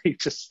 he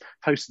just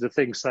posted a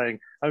thing saying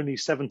only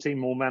 17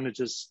 more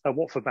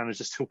Watford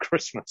managers till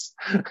Christmas.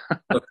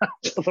 Which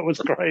I thought was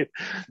great.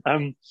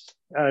 It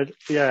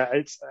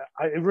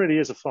really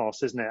is a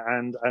farce, isn't it?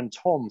 And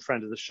Tom,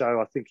 friend of the show,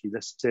 I think he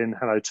listened in.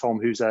 Hello, Tom,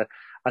 who's a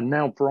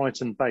now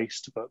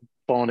Brighton-based but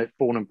Barnet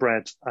born and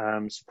bred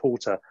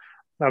supporter.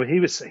 No,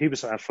 he was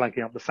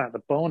flagging up the fact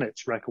that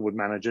Barnet's record with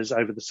managers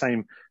over the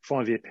same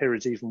 5-year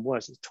period is even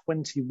worse. It's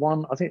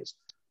 21. I think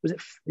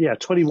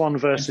 21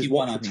 versus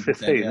Watford's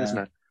 15, isn't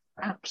it?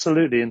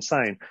 Absolutely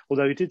insane.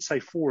 Although he did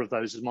say 4 of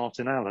those is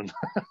Martin Allen.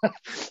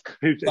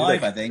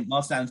 5, I think.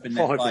 Martin Allen's been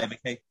there 5.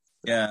 Okay.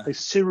 Yeah. A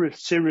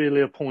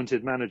serially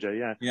appointed manager.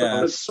 Yeah.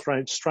 Yeah.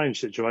 Strange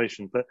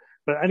situation. But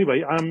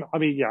anyway,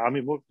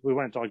 we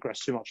won't digress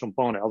too much on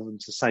Barnet other than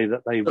to say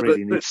that they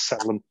really need to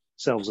settle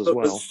themselves as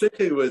well.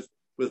 Sticking with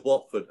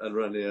Watford and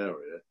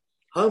Ranieri,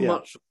 how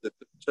much of the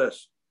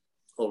success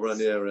of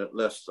Ranieri at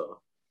Leicester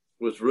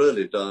was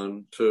really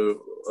down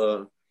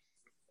to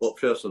what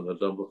Pearson had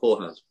done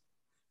beforehand?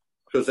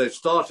 Because they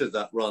started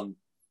that run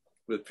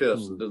with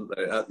Pearson, didn't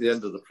they, at the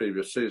end of the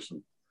previous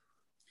season?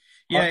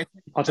 Yeah,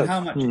 how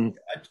much?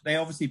 They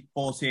obviously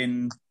brought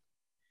in...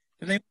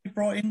 I think they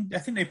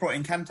brought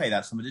in Kante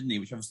that summer, didn't he?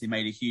 Which obviously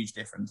made a huge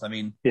difference. I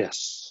mean...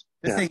 Yes.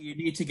 The thing, you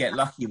need to get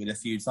lucky with a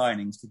few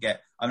signings to get...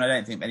 I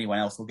don't think anyone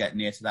else will get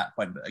near to that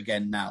point, but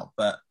again now.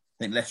 But I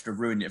think Leicester have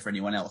ruined it for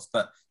anyone else.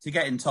 But to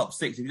get in top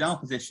 6, if you're in our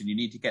position, you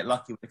need to get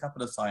lucky with a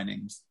couple of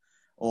signings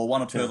or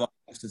 1 or 2 of our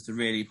youngsters to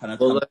really kind of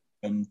come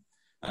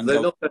and they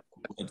not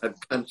had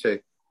Kante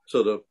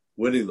sort of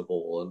winning the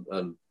ball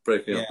and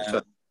breaking up the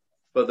set,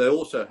 but they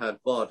also had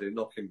Vardy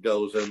knocking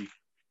goals in.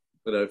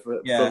 And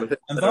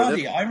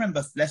Vardy, I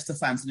remember Leicester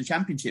fans in the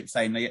Championship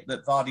saying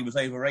that Vardy was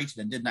overrated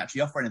and didn't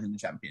actually offer anything in the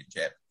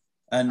Championship.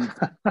 And,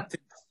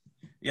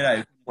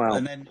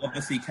 and then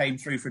obviously came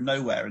through from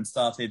nowhere and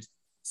started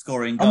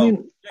scoring goals.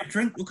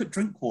 Look at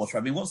Drinkwater.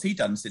 I mean, what's he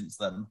done since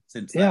then?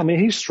 Yeah, I mean,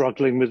 he's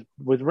struggling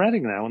with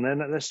Reading now, and then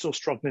they're still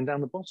struggling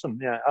down the bottom.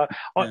 Yeah.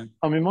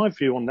 I mean, my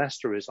view on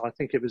Leicester is I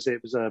think it was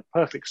a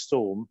perfect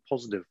storm,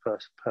 positive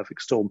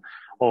perfect storm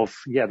of,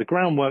 the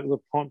groundwork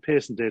that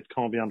Pearson did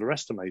can't be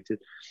underestimated,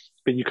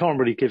 but you can't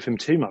really give him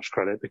too much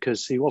credit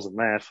because he wasn't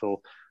there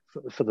for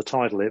the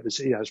title. It was,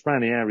 it's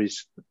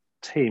Ranieri's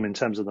team in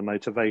terms of the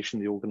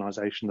motivation, the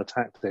organisation, the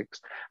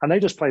tactics, and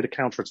they just played a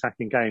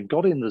counter-attacking game,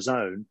 got in the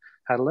zone,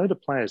 had a load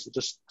of players that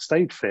just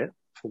stayed fit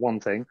for one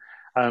thing,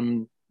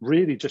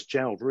 really just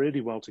gelled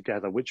really well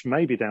together, which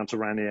may be down to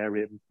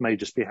Ranieri, it may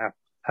just be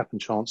happen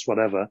chance,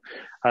 whatever,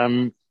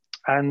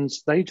 and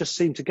they just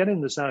seemed to get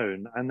in the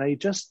zone and they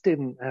just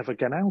didn't ever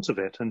get out of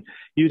it, and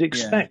you'd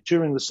expect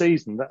during the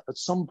season that at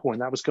some point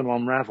that was going to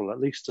unravel, at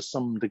least to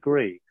some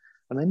degree,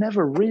 and they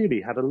never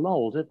really had a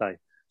lull, did they?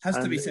 Has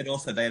to be said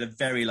also, they had a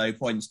very low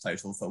points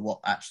total for what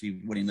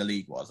actually winning the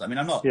league was. I mean,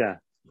 I'm not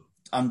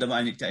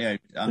undermining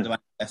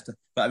Leicester,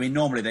 but I mean,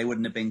 normally they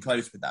wouldn't have been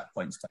close with that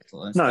points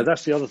total. No,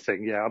 that's the other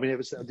thing. Yeah, I mean, it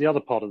was the other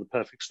part of the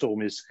perfect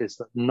storm is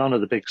that none of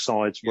the big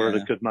sides were at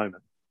a good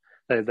moment.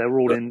 They're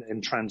all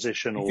in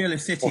transition or if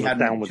City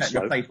hadn't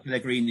replaced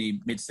Pellegrini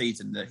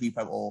mid-season, that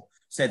Hupo or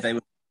said they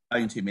were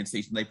going to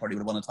mid-season, they probably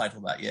would have won a title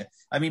that year.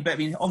 I mean,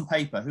 on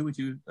paper, who would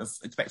you have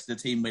expected a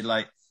team with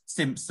like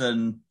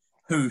Simpson,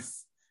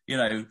 Huth,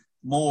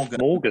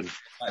 Morgan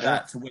like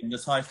that to win the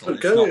title?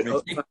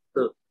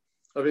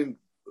 I mean,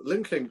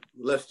 linking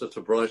Leicester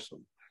to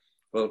Brighton,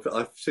 well,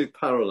 I see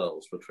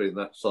parallels between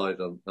that side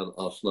and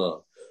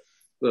Arsenal.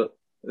 That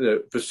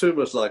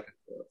Bissouma's like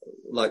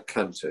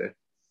Kante,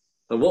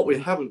 and what we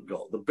haven't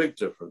got, the big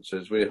difference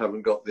is we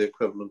haven't got the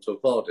equivalent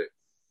of Vardy.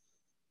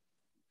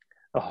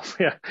 Oh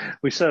yeah,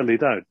 we certainly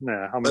don't.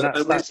 No, I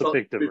mean that's a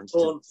big difference.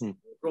 We've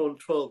drawn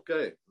 12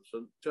 games,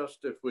 and just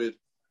if we'd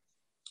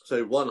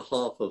say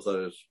half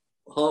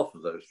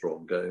of those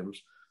drawn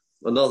games,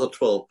 another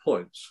 12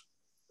 points,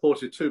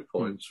 42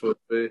 points would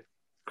be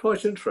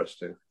quite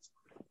interesting.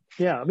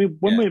 Yeah, I mean,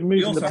 when we're moving...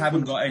 We also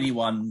haven't got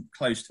anyone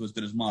close to as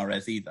good as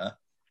Mahrez either,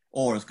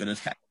 or as good as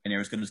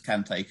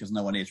Kante, because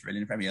no one is really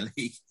in the Premier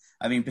League.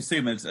 I mean,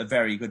 Bissouma's a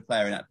very good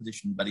player in that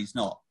position, but he's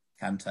not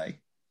Kante.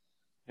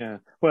 Yeah,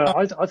 well,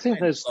 I think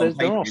there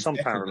are some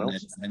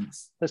parallels.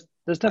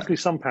 There's definitely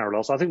some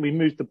parallels. I think we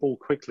moved the ball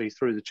quickly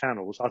through the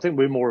channels. I think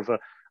we're more of a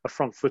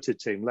front-footed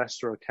team.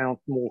 Leicester are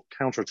more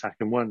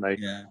counter-attacking, weren't they,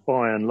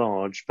 by and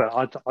large? But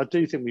I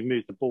do think we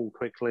moved the ball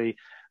quickly.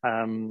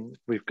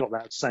 We've got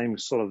that same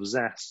sort of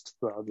zest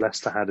that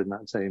Leicester had in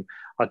that team.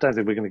 I don't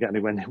think we're going to get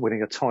anywhere near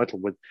winning a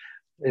title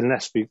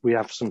unless we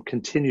have some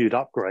continued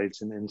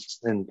upgrades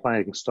in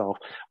playing staff.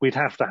 We'd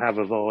have to have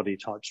a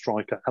Vardy-type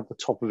striker at the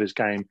top of his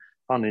game,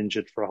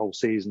 uninjured for a whole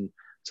season,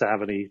 to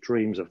have any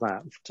dreams of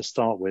that to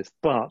start with.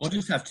 But we'll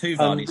just have 2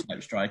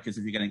 Vardy-type strikers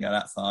if you're going to go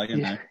that far,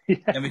 Then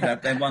we can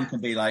then one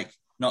can be like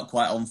not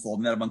quite on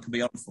form, the other one can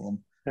be on form.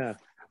 Yeah.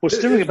 Well,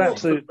 steering it back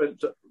to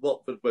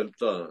Watford went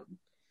down.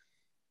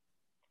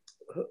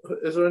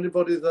 Is there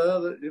anybody there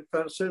that you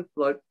fancy,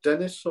 like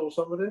Dennis or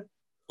somebody?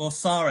 Well,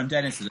 Sarr and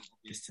Dennis are the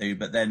obvious two,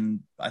 but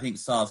then I think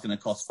Sarr's going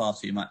to cost far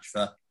too much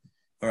for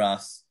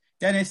us.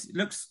 Dennis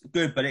looks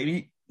good, but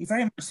he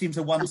very much seems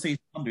a one-season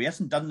wonder. He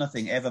hasn't done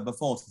nothing ever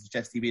before to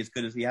suggest he'd be as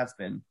good as he has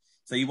been.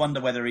 So you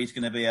wonder whether he's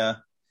going to be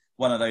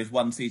one of those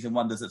one-season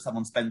wonders that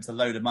someone spends a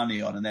load of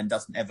money on and then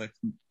doesn't ever,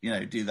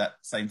 do that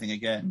same thing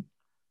again.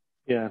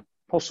 Yeah,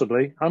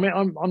 possibly. I mean,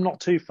 I'm not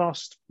too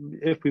fussed.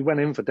 If we went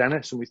in for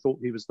Dennis and we thought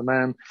he was the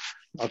man,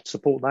 I'd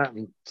support that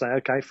and say,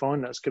 okay,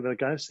 fine, let's give it a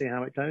go, see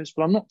how it goes.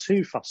 But I'm not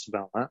too fussed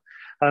about that.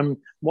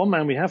 One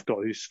man we have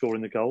got who's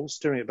scoring the goals,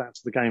 steering it back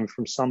to the game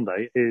from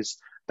Sunday, is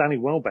Danny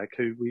Welbeck,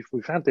 who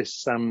we've had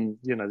this,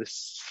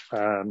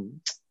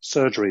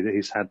 surgery that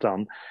he's had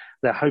done.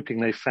 They're hoping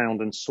they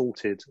found and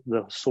sorted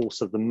the source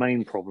of the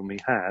main problem he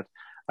had.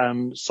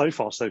 So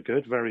far, so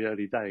good. Very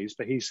early days,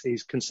 but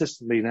he's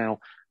consistently now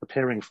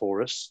appearing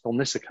for us. On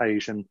this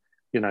occasion,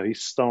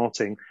 he's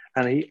starting,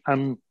 and he's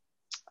not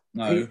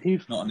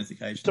on this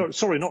occasion.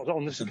 Sorry, not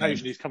on this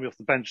occasion. He's coming off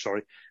the bench.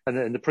 Sorry, and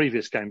in the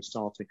previous game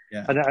starting.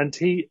 Yeah. And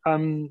he,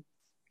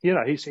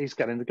 he's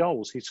getting the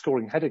goals. He's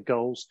scoring headed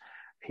goals.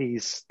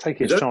 He's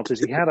taking his chances.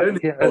 He had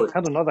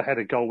another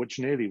headed shot which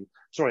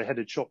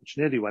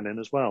nearly went in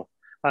as well.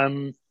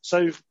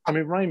 So, I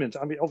mean, Raymond,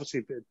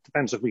 obviously it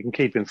depends if we can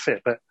keep him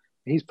fit, but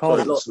he's part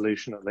of the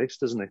solution at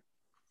least, isn't he?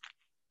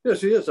 Yes,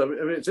 he is. I mean,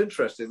 it's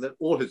interesting that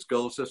all his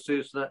goals this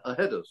season are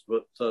headers,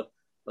 but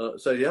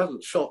so he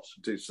hasn't shot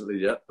decently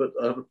yet. But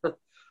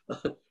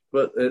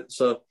but it's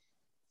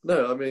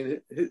no. I mean,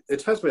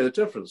 it has made a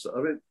difference.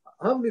 I mean,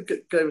 how many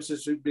games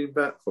has he been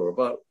back for?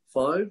 About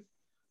 5,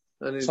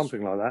 and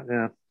something like that.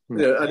 Yeah.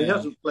 Yeah, and he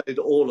hasn't played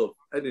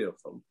any of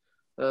them.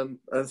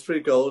 And 3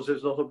 goals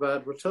is not a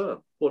bad return.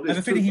 I have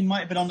a feeling he might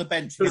have been on the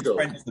bench against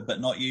Brentford,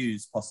 but not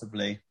used,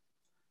 possibly.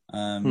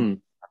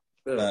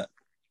 But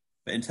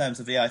in terms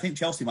of I think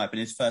Chelsea might have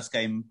been his first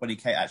game when he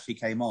actually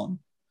came on.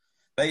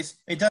 But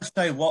it does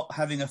show what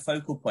having a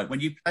focal point when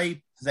you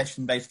play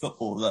possession-based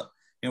football that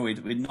we're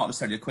not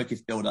necessarily the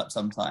quickest build-up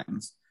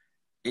sometimes.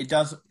 It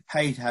does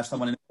pay to have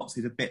someone in the box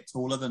who's a bit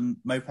taller than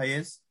Maupay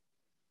is.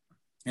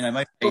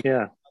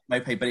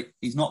 Maupay, but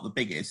he's not the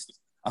biggest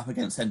up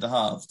against centre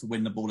halves to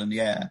win the ball in the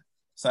air.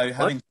 So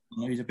having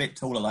someone who's a bit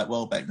taller like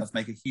Welbeck does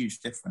make a huge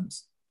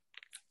difference.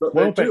 But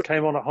Welbeck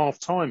came on at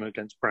half-time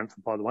against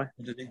Brentford, by the way.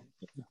 Did he?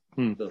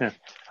 Yeah.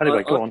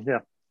 Anyway, go on. Yeah.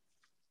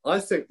 I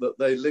think that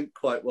they link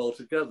quite well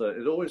together.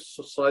 It always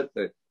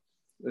slightly,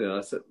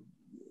 I think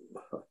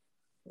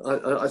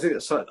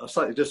it's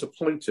slightly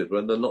disappointed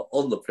when they're not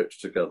on the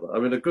pitch together. I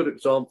mean, a good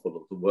example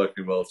of them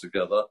working well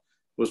together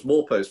was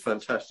Maupay's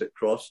fantastic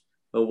cross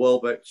and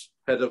Welbeck's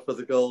header for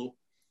the goal.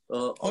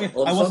 I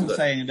wasn't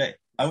saying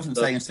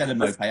instead of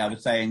Maupay. I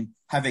was saying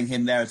having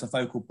him there as a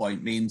focal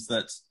point means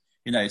that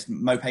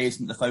Maupay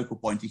isn't the focal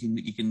point.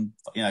 You can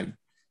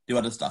do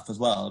other stuff as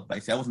well.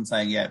 Basically, I wasn't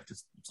saying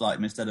just slide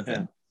him instead of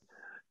him.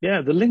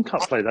 Yeah, the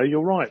link-up play though.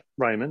 You're right,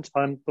 Raymond.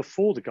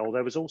 Before the goal,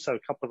 there was also a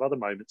couple of other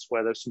moments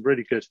where there was some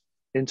really good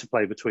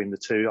interplay between the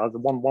two.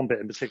 One bit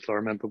in particular, I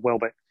remember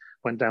Welbeck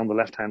went down the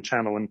left-hand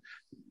channel and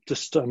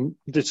just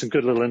did some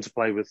good little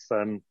interplay with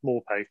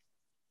Maupay.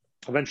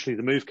 Eventually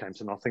the move came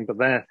to nothing, but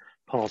their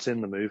part in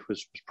the move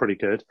was pretty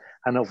good.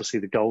 And obviously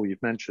the goal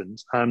you've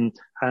mentioned. I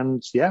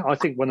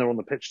think when they're on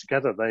the pitch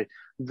together,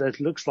 it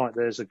looks like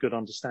there's a good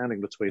understanding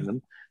between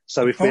them.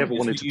 So if we ever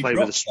wanted to play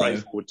with a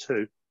straightforward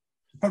 2.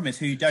 The problem is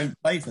who you don't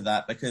play for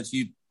that, because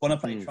you want to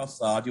play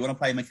Trossard, you want to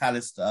play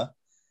McAllister.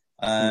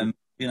 At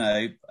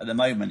the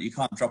moment, you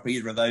can't drop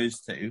either of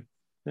those two.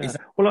 Yeah. Is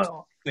that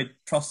with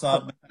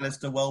Trossard,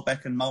 McAllister,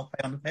 Welbeck and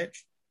Maupay on the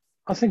pitch?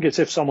 I think it's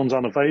if someone's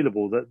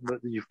unavailable that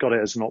you've got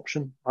it as an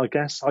option, I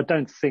guess. I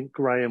don't think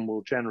Graham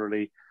will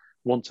generally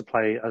want to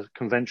play a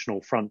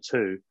conventional front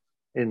 2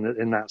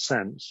 in that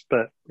sense,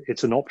 but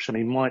it's an option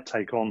he might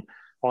take on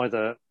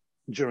either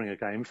during a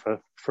game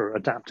for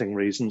adapting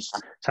reasons,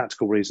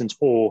 tactical reasons,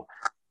 or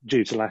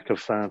due to lack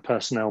of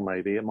personnel.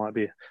 Maybe it might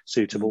be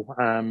suitable.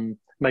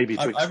 Maybe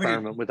to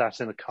experiment with that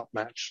in a cup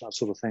match, that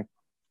sort of thing.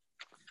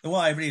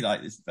 What I really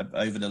like is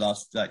over the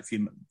last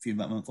few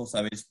months or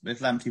so is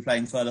Lamptey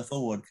playing further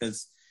forward,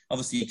 because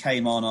obviously he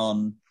came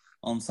on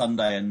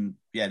Sunday and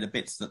the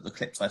bits that the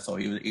clips I saw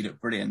he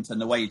looked brilliant,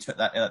 and the way he took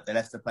that the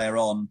Leicester player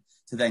on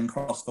to then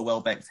cross for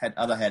Welbeck's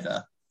other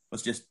header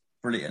was just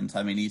brilliant.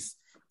 I mean,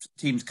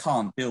 teams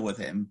can't deal with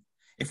him.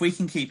 If we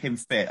can keep him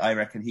fit, I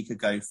reckon he could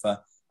go for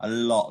a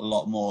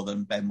lot more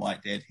than Ben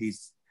White did.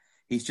 He's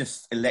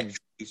just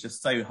electric. He's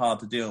just so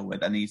hard to deal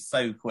with, and he's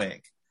so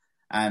quick.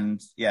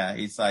 And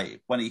he's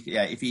like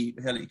if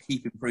he'll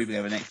keep improving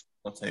over the next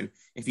or two.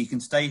 If he can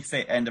stay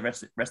fit and the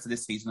rest of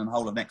this season and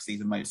whole of next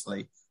season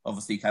mostly,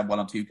 obviously he can have 1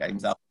 or 2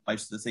 games out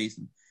most of the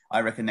season. I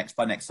reckon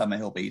by next summer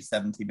he'll be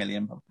 70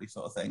 million probably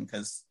sort of thing,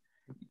 because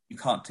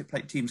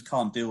teams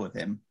can't deal with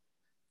him.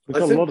 We've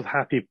got a lot of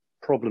happy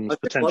problems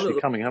potentially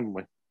coming, haven't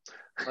we?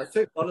 I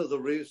think one of the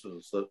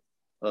reasons that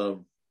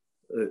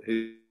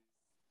he's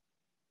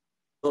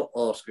not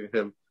asking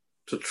him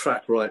to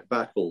track right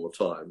back all the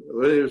time.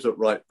 When he was at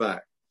right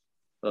back,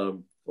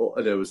 and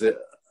there was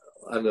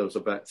a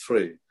back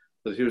three,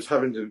 that he was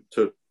having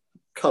to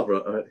cover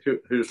a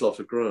huge lot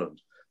of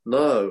ground.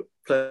 Now,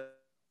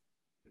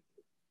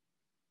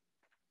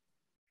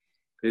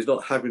 he's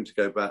not having to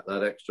go back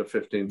that extra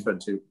 15,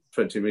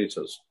 20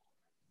 metres.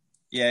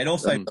 Yeah, it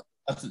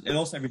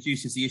also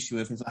reduces the issue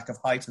of his lack of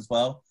height as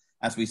well,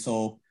 as we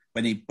saw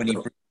when he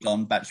brought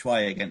on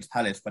Batshuayi against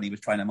Palace when he was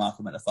trying to mark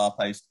him at the far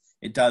post.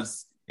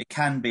 It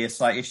can be a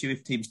slight issue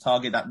if teams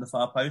target that in the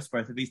far post,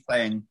 whereas if he's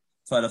playing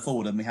further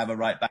forward and we have a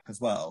right back as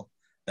well,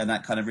 then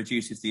that kind of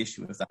reduces the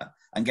issue of that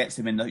and gets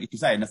him in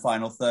the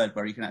final third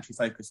where he can actually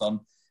focus on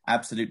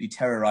absolutely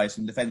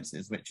terrorising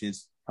defences, which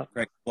is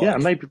great. Yeah,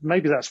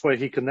 maybe that's where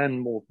he can then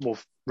more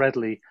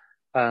readily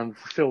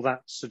fulfill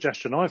that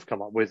suggestion I've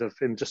come up with of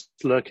him just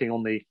lurking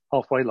on the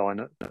halfway line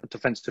at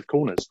defensive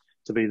corners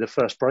to be the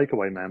first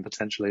breakaway man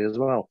potentially as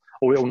well,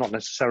 or not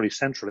necessarily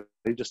centrally,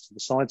 just to the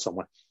side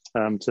somewhere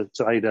to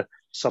aid a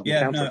sub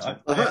counter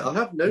attack. I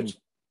have noticed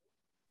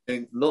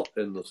being not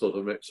in the sort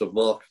of mix of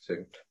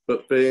marketing,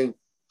 but being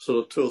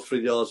sort of 2 or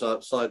 3 yards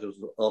outside of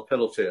our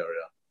penalty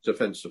area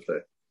defensively.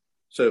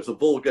 So if the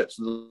ball gets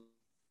and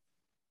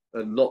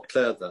not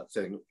cleared that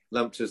thing,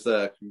 Lamptey's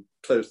there, can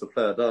close the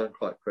player down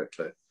quite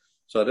quickly.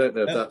 So I don't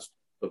know if that's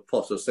the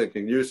Potter's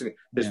thinking, using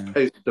his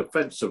pace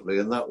defensively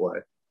in that way.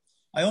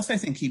 I also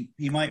think he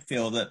might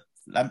feel that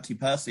Lamptey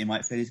personally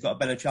might feel he's got a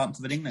better chance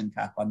of an England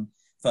cap on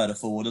further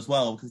forward as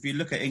well. Because if you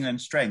look at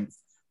England's strength,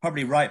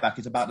 probably right back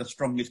is about the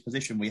strongest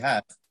position we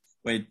have.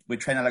 With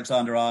Trent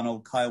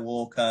Alexander-Arnold, Kyle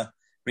Walker,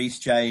 Reece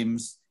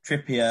James,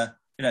 Trippier.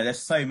 There's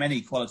so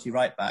many quality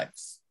right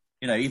backs.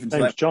 Even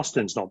James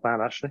Justin's not bad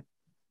actually.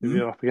 Who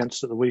you're up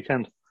against at the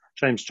weekend.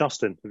 James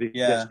Justin, if he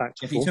gets back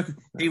to form.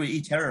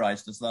 He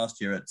terrorised us last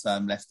year at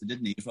Leicester,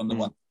 didn't he? He was one of the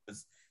ones that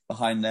was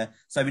behind there.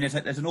 So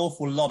there's an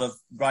awful lot of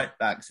right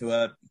backs who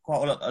are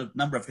a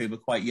number of whom are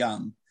quite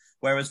young.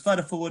 Whereas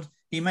further forward,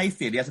 he may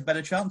feel he has a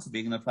better chance of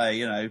being able to play,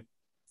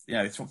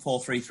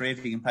 4-3-3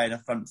 if he can play in a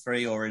front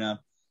three or in a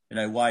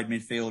wide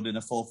midfield in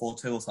a 4-4-2 or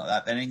something like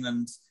that. Then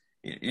England,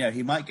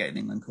 he might get an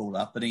England call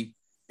up, and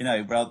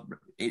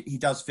he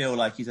does feel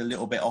like he's a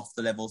little bit off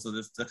the levels of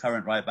the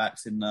current right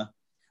backs in the.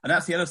 And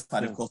that's the other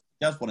side, of course.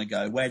 He does want to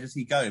go. Where does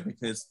he go?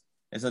 Because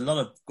there's a lot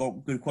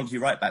of good quality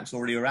right backs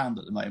already around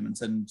at the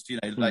moment, and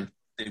like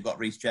they've got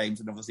Reece James,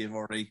 and obviously have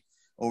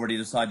already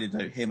decided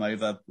him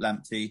over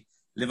Lamptey.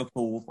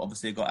 Liverpool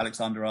obviously have got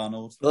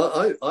Alexander-Arnold.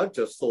 I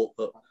just thought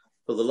that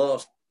for the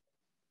last,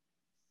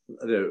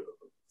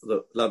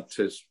 that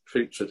Lamptey's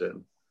featured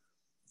in,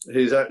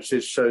 he's actually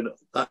shown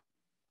that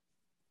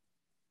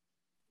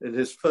in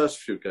his first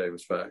few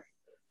games back,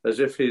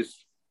 as if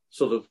he's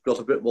sort of got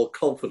a bit more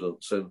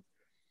confidence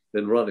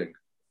in running.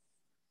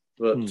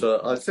 But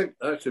I think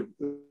actually,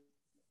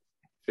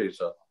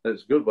 Peter,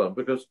 it's a good one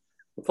because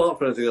apart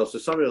from anything else,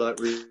 there's somebody like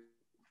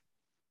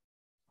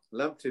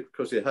Lamptey,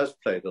 because he has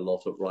played a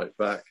lot of right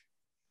back,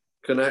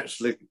 can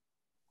actually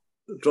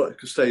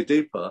stay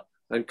deeper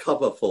and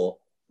cover for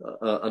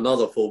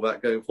another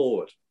fullback going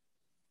forward.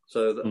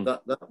 So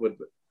that would.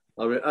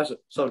 As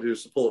somebody who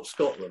supports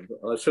Scotland,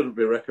 I shouldn't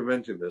be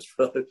recommending this,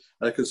 but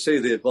I can see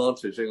the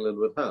advantage England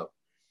would have.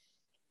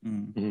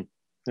 Mm-hmm.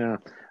 Yeah.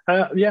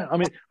 I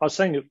was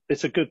saying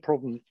it's a good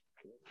problem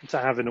to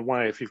have in a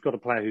way if you've got a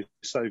player who's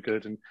so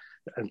good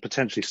and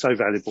potentially so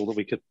valuable that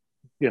we could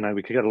get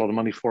a lot of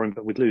money for him,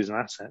 but we'd lose an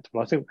asset.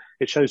 But I think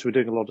it shows we're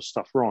doing a lot of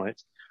stuff right.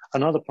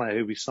 Another player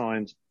who we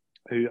signed,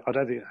 who I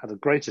don't think had the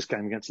greatest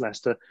game against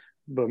Leicester,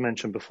 but I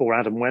mentioned before,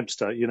 Adam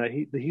Webster,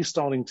 he's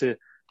starting to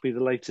be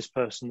the latest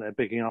person they're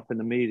bigging up in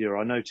the media.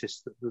 I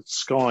noticed that the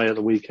Sky at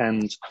the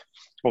weekend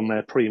on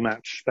their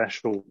pre-match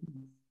special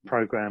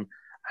programme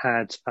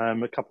had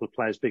a couple of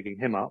players bigging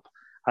him up,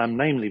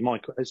 namely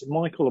Michael. Is it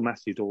Michael or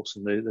Matthew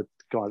Dawson, the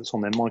guy that's on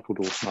there? Michael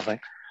Dawson, I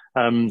think.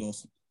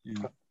 Dawson,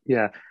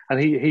 yeah, and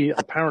he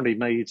apparently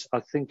made,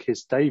 I think,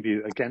 his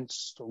debut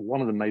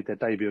one of them made their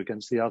debut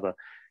against the other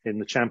in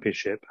the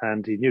Championship,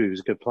 and he knew he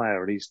was a good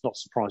player, and he's not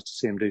surprised to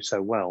see him do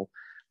so well.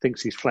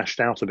 Thinks he's fleshed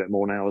out a bit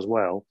more now as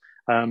well.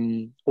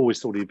 Always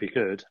thought he'd be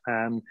good.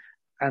 And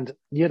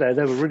they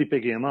were really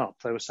bigging him up.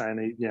 They were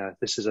saying,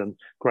 this is a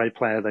great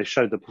player. They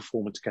showed the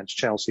performance against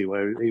Chelsea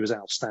where he was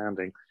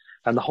outstanding.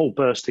 And the whole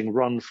bursting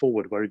run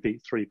forward where he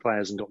beat 3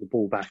 players and got the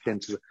ball back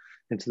into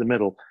the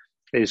middle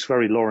is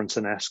very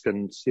Lawrenson-esque.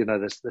 And,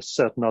 there's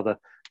certain other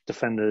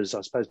defenders,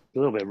 I suppose, a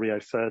little bit Rio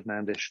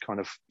Ferdinand-ish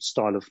kind of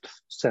style of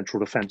central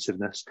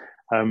defensiveness.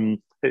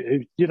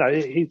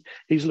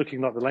 He's looking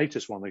like the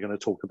latest one they're going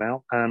to talk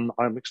about. And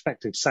I'm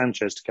expecting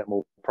Sanchez to get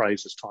more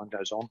praise as time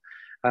goes on.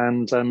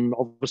 And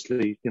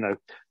obviously,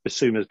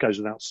 Bissouma goes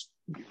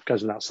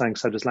without saying,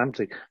 so does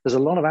Lamptey. There's a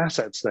lot of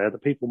assets there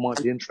that people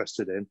might be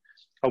interested in.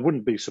 I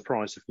wouldn't be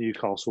surprised if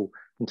Newcastle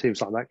and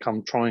teams like that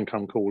come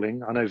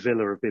calling. I know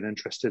Villa have been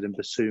interested in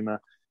Bissouma,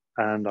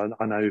 and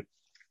I know,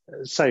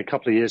 say a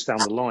couple of years down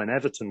the line,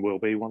 Everton will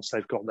be once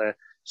they've got their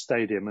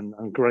stadium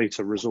and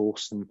greater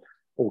resource and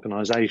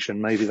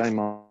organisation. Maybe they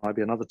might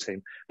be another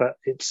team, but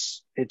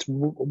it's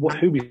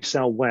who we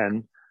sell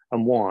when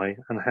and why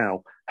and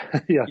how.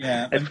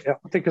 Yeah.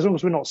 I think as long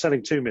as we're not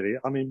selling too many.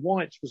 I mean,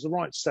 White was the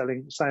right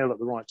sale at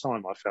the right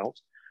time, I felt.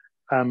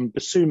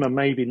 Basuma,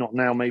 maybe not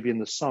now, maybe in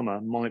the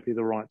summer might be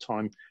the right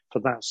time for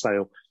that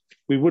sale.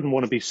 We wouldn't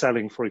want to be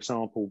selling, for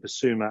example,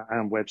 Basuma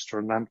and Webster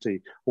and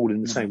Lamptey all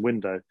in the same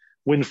window.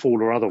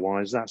 Windfall or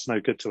otherwise, that's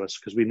no good to us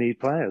because we need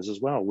players as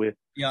well. We're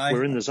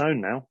in the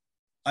zone now.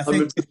 I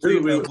think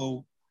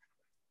to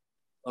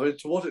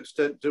what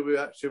extent do we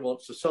actually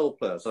want to sell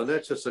players? I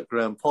noticed that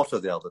Graham Potter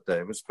the other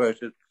day was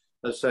quoted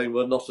as saying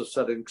we're not a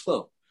selling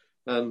club.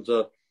 And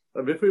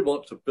if we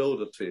want to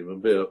build a team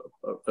and be a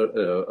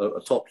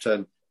top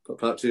 10,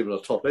 perhaps even a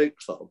top 8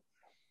 club,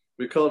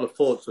 we can't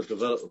afford to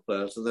develop the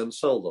players and then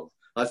sell them.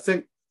 I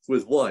think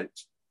with White,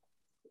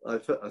 I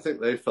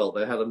think they felt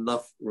they had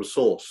enough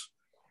resource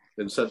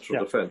in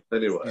central defence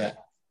anyway,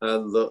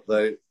 and that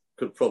they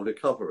could probably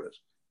cover it.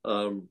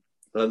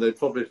 And they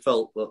probably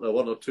felt that there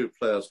were 1 or 2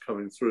 players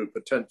coming through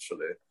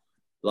potentially,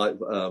 like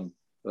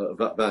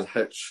Van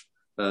Hetch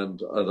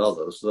and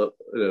others, that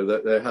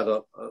that they had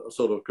a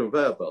sort of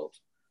conveyor belt.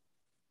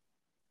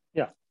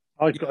 Yeah,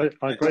 I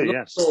agree.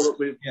 Yes. Sure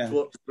that to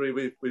what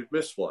degree we've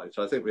missed White.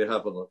 I think we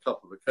have on a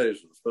couple of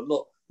occasions, but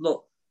not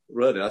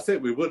really. I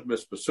think we would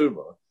miss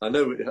Basuma. I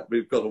know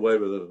we've got away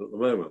with it at the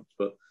moment,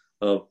 but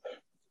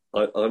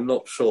I'm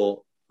not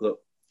sure that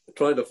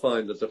trying to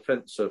find a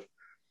defensive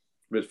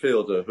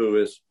midfielder who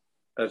is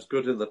as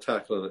good in the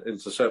tackle and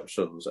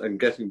interceptions and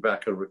getting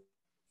back and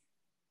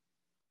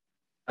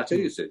that's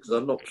easy, because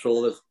I'm not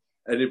sure there's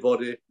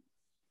anybody,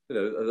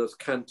 there's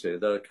Kanté,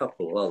 there are a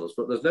couple of others,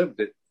 but there's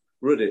nobody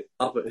really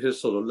up at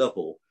his sort of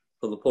level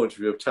from the point of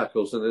view of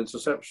tackles and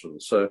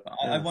interceptions. So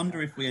I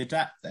wonder if we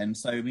adapt then.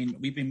 So, I mean,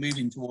 we've been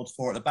moving towards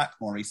 4 at the back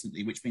more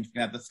recently, which means we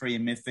can have the 3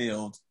 in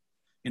midfield.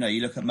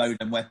 You look at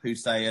Modem, Wepu,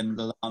 say, and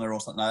Lallana or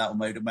something like that, or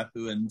Modem,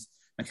 Wepu and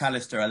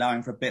McAllister,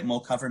 allowing for a bit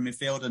more cover in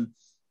midfield.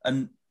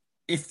 And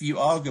if you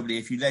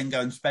then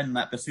go and spend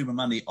that Basuma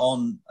money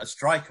on a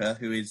striker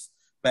who is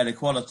better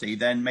quality,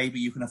 then maybe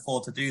you can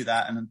afford to do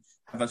that and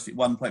have a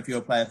 1 point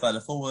fewer player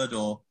further forward,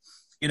 or,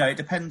 it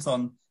depends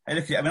on.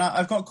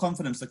 I've got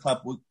confidence the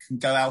club can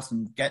go out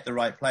and get the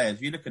right players.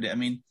 If you look at it,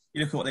 you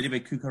look at what they did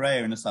with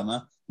Cucurella in the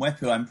summer.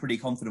 Wepu, I'm pretty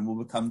confident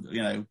will become,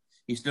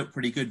 he's looked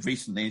pretty good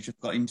recently. He's just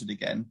got injured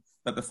again.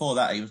 But before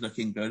that, he was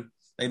looking good.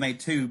 They made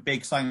 2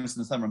 big signings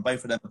in the summer, and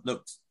both of them have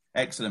looked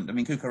excellent.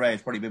 Cucurella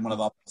has probably been one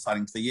of our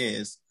signings for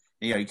years.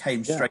 He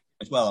came straight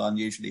as well,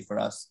 unusually for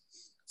us.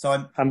 So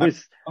I'm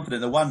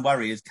confident. The one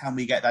worry is, can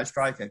we get that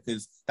striker?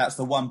 Because that's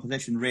the one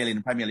position really in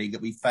the Premier League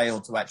that we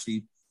fail to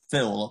actually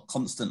fill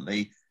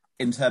constantly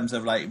in terms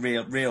of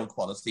real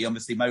quality.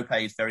 Obviously,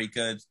 Mopé is very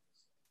good,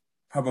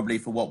 probably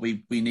for what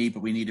we need,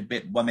 but we need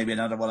maybe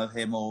another one of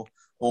him or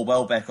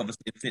Welbeck,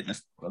 obviously a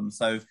fitness problem.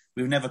 So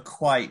we've never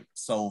quite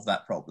solved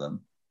that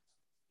problem.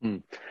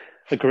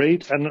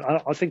 Agreed. And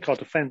I think our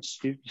defence,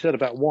 you said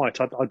about White,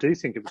 I do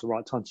think it was the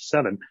right time to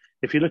sell him.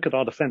 If you look at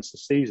our defence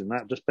this season,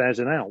 that just bears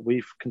it out.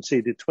 We've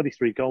conceded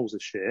 23 goals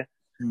this year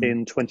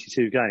in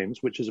 22 games,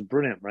 which is a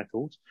brilliant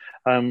record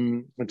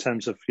in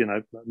terms of,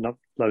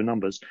 low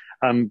numbers.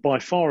 By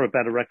far a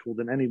better record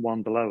than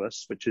anyone below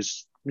us, which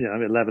is,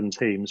 11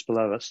 teams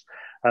below us.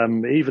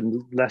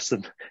 Even less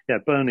than,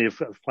 Burnley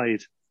have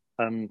played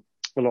a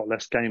lot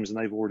less games, and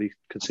they've already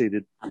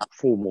conceded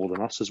 4 more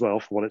than us as well,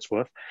 for what it's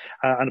worth.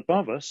 And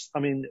above us,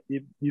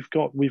 we've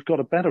got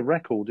a better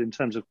record in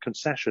terms of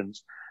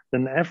concessions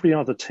than every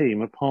other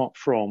team apart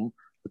from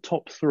the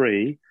top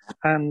 3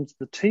 and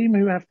the team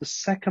who have the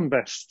second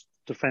best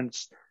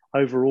defence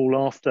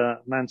overall after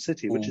Man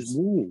City, which is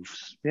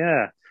Wolves.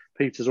 Yeah,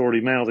 Peter's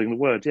already mouthing the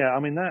word. Yeah,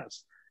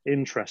 that's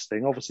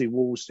interesting. Obviously,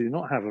 Wolves do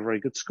not have a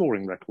very good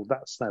scoring record.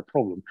 That's their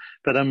problem.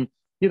 But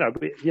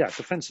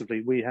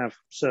defensively, we have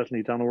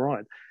certainly done all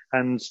right.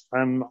 And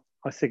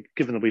I think,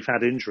 given that we've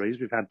had injuries,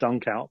 we've had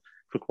Dunk out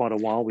for quite a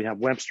while. We had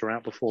Webster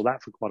out before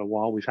that for quite a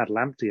while. We've had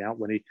Lamptey out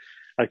when he's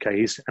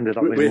ended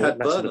up being less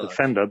of a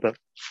defender.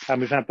 And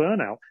we've had Burn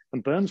out,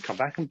 and Burn's come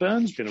back, and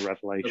Burn's been a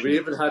revelation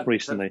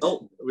recently.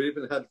 We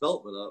even had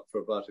Veltman out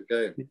for about a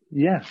game.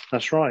 Yeah,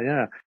 that's right,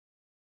 yeah.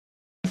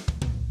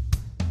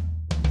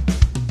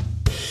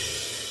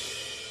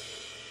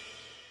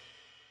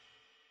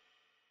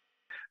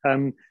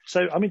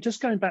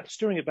 Just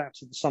steering it back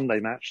to the Sunday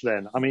match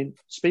then.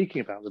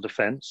 Speaking about the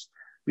defence,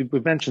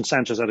 we've mentioned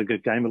Sanchez had a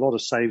good game, a lot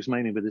of saves,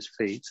 mainly with his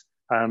feet,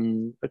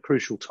 at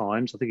crucial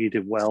times. I think he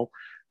did well.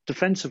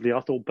 Defensively,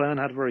 I thought Burn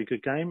had a very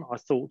good game. I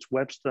thought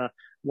Webster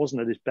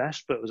wasn't at his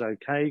best, but was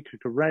okay.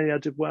 Cucurella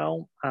did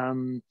well.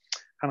 And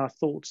I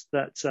thought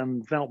that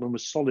Veltman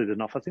was solid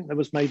enough. I think there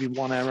was maybe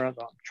one error. I'm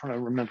trying to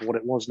remember what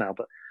it was now,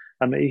 but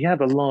he had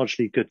a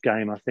largely good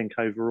game, I think,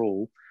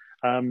 overall.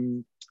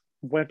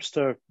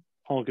 Webster,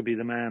 arguably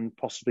the man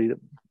possibly that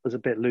was a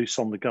bit loose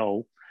on the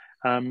goal.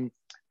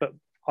 But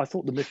I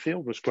thought the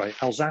midfield was great.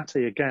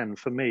 Alzate, again,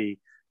 for me,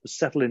 was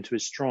settled into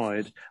his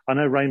stride. I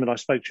know, Raymond, I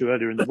spoke to you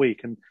earlier in the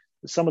week, and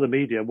some of the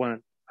media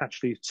weren't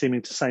actually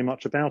seeming to say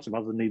much about him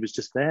other than he was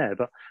just there.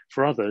 But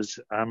for others,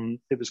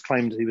 it was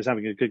claimed he was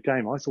having a good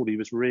game. I thought he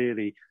was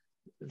really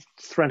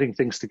threading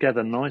things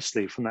together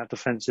nicely from that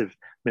defensive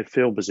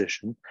midfield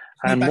position.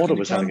 And Wadder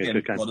was having a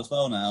good game as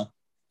well now.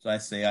 I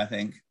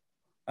think.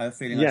 I have a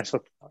feeling. Yes,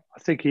 I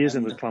think he is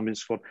in the Colombian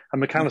squad,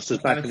 and McAllister's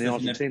back in the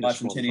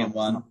Argentinian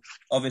squad.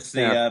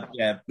 Obviously,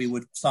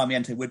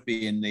 Sarmiento would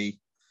be in the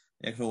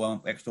extra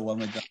one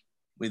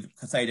with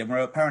Casado. We're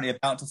apparently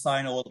about to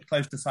sign or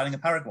close to signing a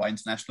Paraguay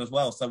international as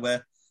well. So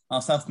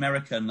our South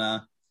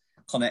American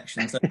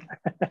connections are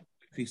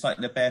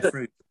starting to bear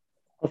fruit.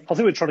 I think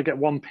we're trying to get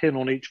one pin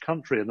on each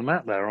country in the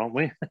map there, aren't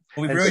we?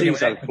 Well, we've ruined it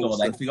with Ecuador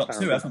then, because we've got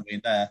two, haven't we,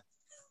 there?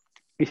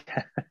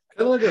 Yeah.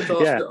 Can I just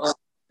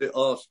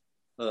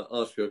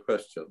ask you a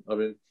question? I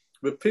mean,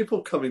 with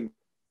people coming,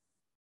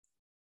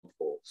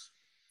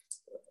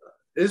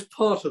 is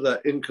part of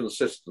that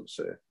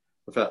inconsistency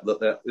the fact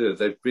that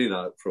they've been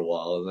out for a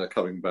while and they're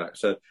coming back?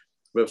 So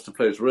Webster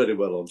plays really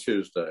well on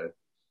Tuesday,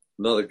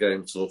 another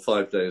game sort of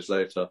 5 days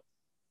later,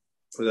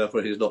 and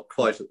therefore he's not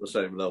quite at the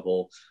same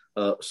level.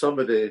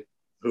 Somebody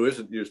who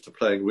isn't used to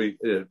playing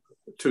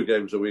 2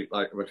 games a week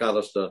like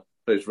McAllister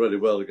plays really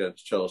well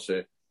against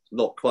Chelsea,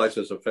 not quite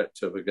as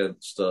effective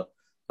against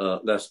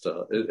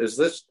Leicester. Is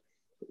this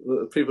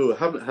people who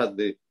haven't had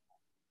the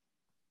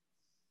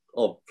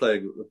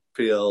playing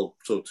PL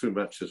sort of 2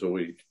 matches a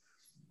week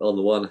on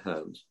the one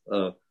hand,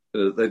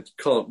 they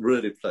can't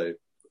really play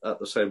at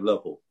the same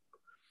level,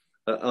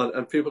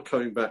 and people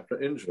coming back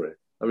for injury.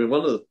 I mean,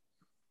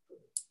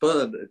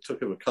 Byrne, it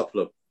took him a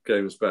couple of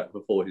games back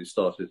before he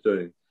started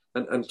doing.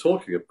 And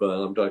talking of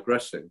Byrne, I'm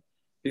digressing.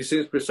 He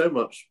seems to be so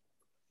much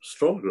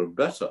stronger and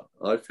better,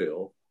 I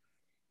feel,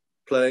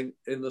 playing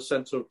in the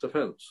centre of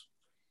defence.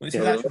 Well, it's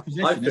natural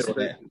position, isn't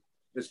it?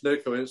 It's no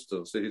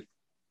coincidence.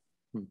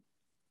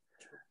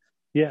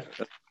 Yeah.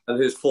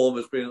 And his form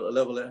has been at the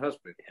level it has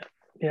been.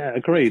 Yeah,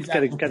 agreed.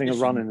 Getting a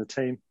run in the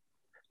team.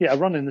 Yeah, a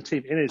run in the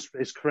team in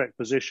his correct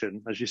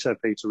position, as you said,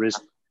 Peter,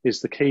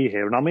 is the key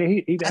here. And I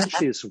mean, he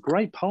actually has some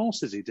great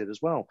passes he did as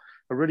well.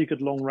 A really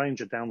good long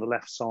ranger down the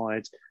left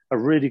side, a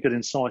really good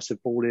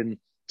incisive ball in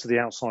to the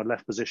outside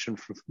left position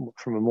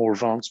from a more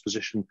advanced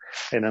position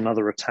in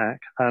another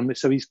attack.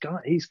 So he's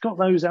got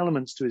those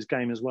elements to his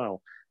game as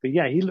well. But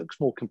yeah, he looks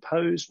more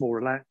composed, more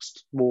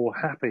relaxed, more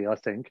happy, I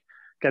think,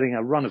 getting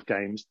a run of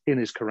games in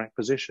his correct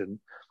position.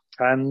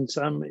 And,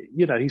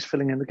 he's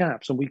filling in the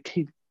gaps. And we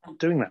keep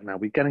doing that now.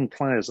 We're getting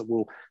players that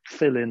will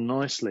fill in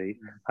nicely.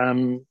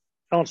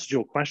 Answered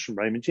your question,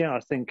 Raymond. Yeah, I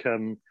think,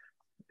 I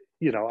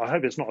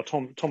hope it's not a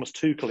Thomas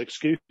Tuchel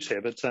excuse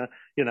here, but,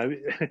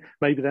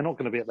 maybe they're not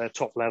going to be at their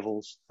top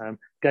levels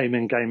game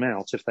in, game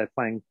out if they're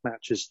playing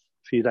matches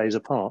a few days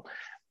apart.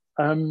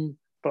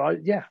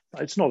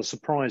 It's not a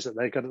surprise that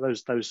they're going to,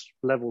 those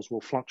levels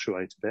will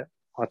fluctuate a bit.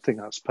 I think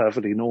that's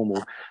perfectly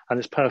normal, and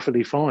it's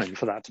perfectly fine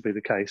for that to be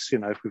the case.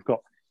 If we've got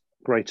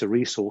greater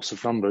resource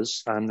of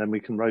numbers, and then we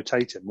can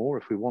rotate it more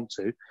if we want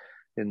to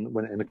in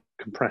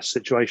a compressed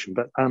situation.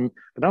 But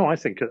no, I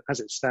think as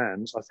it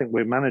stands, I think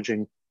we're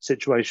managing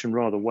situation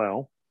rather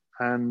well.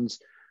 And,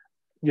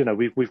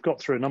 we've got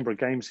through a number of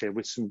games here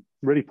with some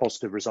really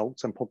positive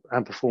results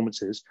and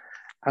performances.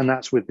 And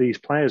that's with these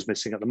players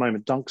missing at the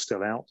moment. Dunk's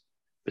still out.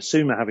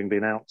 Basuma having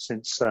been out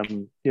since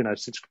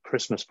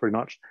Christmas pretty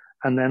much.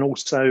 And then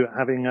also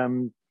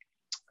having,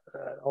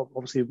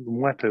 obviously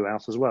Mwepu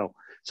out as well.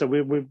 So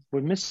we're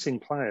missing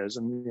players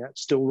and yet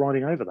still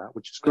riding over that,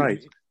 which is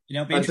great.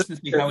 It'll be interesting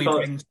to see how he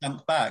brings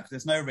Dunk back.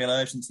 There's no real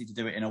urgency to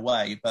do it in a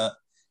way, but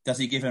does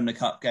he give him the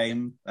cup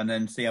game and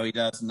then see how he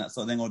does and that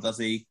sort of thing, or does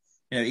he,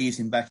 ease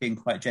him back in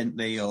quite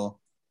gently? Or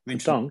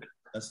Dunk?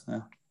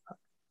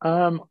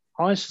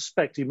 I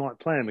suspect he might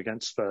play him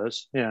against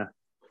Spurs. Yeah,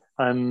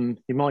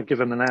 he might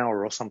give him an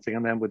hour or something,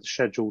 and then with the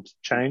scheduled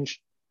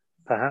change,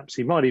 perhaps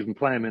he might even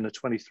play him in a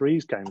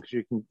 23s game, because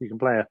you can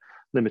play a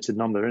limited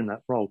number in that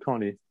role,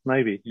 can't you?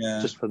 Maybe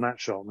just for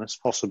match sharpness,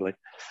 possibly.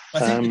 I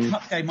think the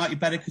cup game might be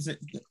better because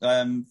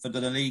for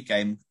the league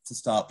game to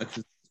start,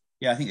 because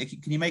I think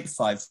can you make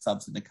 5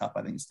 subs in the cup?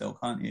 I think still,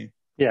 can't you?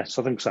 Yes,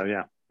 I think so.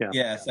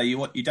 Yeah. So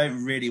you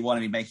don't really want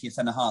to be making a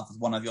centre half as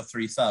one of your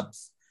 3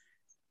 subs,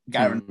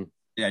 guaranteed.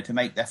 To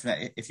make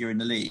definite if you're in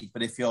the league,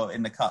 but if you're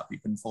in the cup, you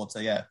can afford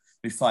to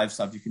with 5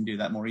 subs, you can do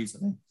that more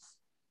easily.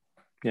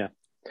 Yeah.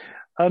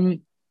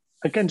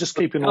 Again, just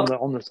keeping on the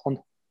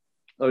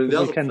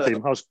weekend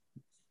team.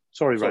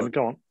 Sorry, Raymond,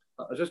 go on.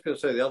 I was just going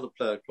to say the other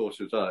player, of course,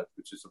 who's out,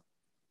 which is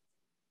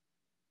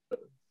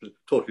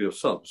talking of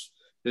subs,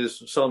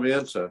 is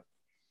Sarmiento.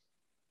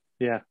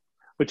 Yeah,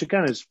 which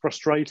again is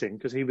frustrating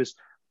because he was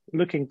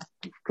looking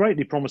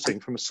greatly promising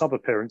from a sub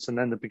appearance and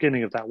then the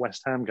beginning of that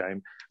West Ham game.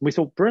 And we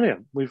thought,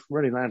 brilliant, we've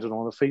really landed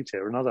on the feet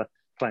here. Another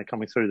player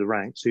coming through the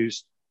ranks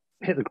who's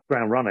hit the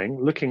ground running,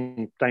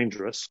 looking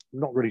dangerous,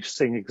 not really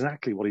seeing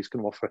exactly what he's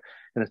going to offer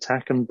in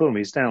attack, and boom,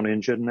 he's down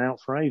injured and out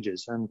for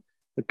ages. And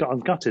I'm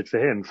gutted for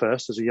him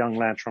first as a young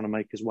lad trying to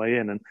make his way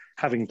in, and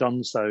having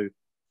done so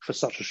for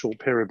such a short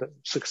period, but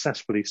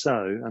successfully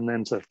so, and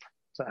then to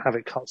have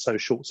it cut so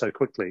short so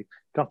quickly,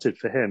 gutted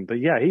for him. But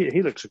yeah,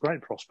 he looks a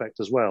great prospect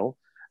as well.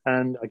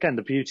 And again,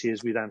 the beauty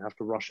is we don't have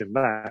to rush him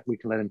back. We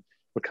can let him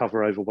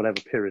recover over whatever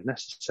period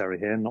necessary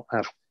here and not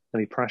have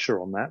any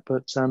pressure on that.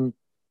 But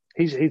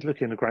he's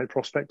looking a great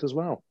prospect as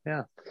well.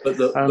 Yeah. But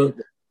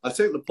I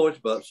think the point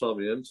about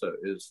Sarmiento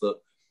is that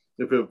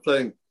if we were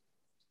playing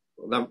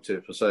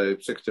Lamptey for, say,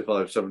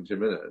 65, 70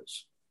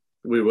 minutes,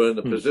 we were in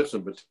a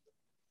position with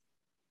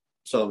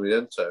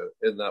Sarmiento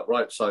in that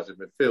right-sided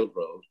midfield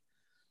role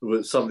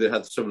with somebody who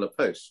had similar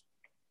pace.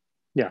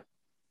 Yeah.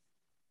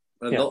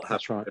 And not have,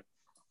 that's right.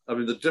 I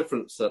mean, the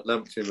difference that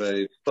Lamptey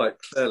made quite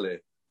clearly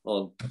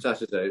on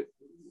Sunday,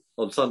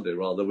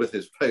 with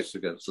his pace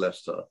against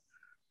Leicester,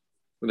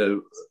 I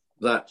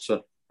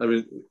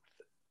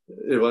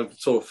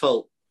sort of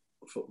felt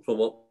from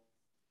what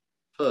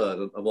heard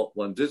and what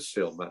one did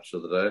see on Match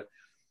of the Day,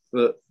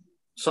 that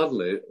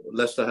suddenly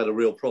Leicester had a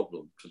real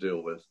problem to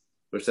deal with,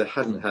 which they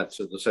hadn't had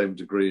to the same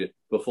degree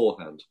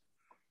beforehand.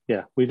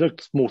 Yeah, we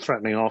looked more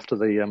threatening after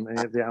the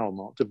hour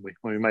mark, didn't we?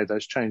 When we made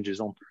those changes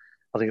on,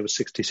 I think it was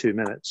 62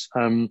 minutes.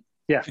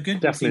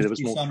 Definitely there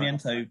was more.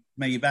 Sarmiento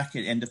maybe back at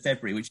the end of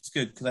February, which is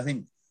good because I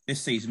think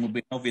this season will be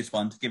an obvious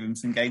one to give him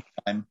some game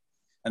time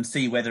and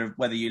see whether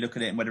you look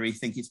at it and whether he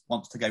thinks he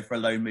wants to go for a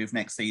loan move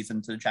next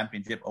season to the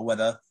Championship or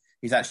whether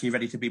he's actually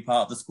ready to be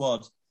part of the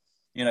squad.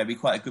 It'd be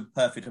quite a good,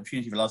 perfect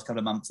opportunity for the last couple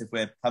of months if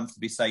we're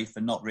comfortably safe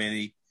and not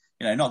really,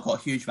 not got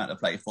a huge amount to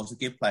play for. So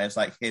give players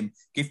like him,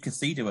 give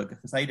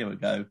Caicedo a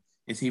go.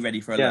 Is he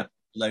ready for a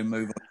loan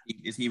move? Or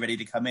is he ready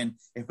to come in?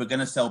 If we're going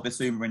to sell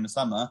Bissouma in the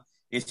summer,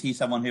 is he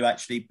someone who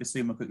actually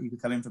Bissouma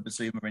could come in for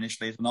Bissouma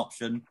initially as an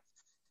option?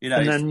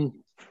 And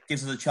then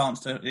gives us a chance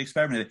to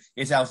experiment.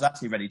 Is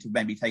Alzati ready to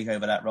maybe take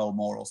over that role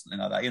more or something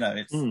like that?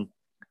 It's.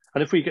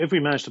 And if we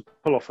manage to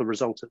pull off a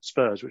result at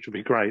Spurs, which would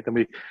be great, then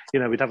we'd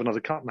have another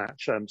cup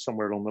match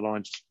somewhere along the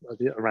line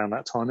around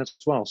that time as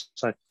well.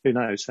 So who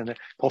knows? And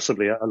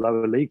possibly a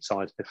lower league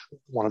side if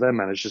one of them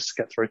manages to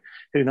get through.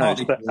 Who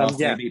knows?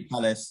 Beat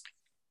Palace.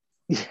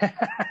 Yeah,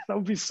 that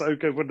would be so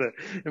good, wouldn't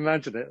it?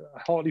 Imagine it.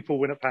 Hartlepool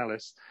win at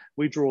Palace.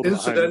 We draw them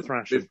at home and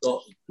thrash them.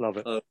 Love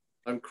it.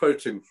 I'm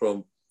quoting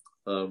from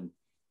a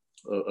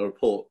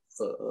report.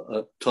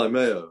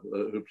 Timeo,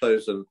 who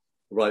plays in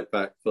right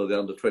back for the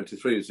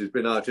under-23s. He's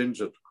been out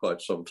injured for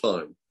quite some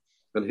time,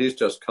 and he's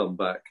just come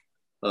back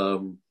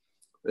for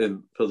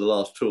the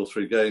last 2 or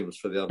 3 games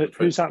for the under-23s.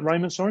 Who's that,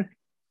 Raymond? Sorry,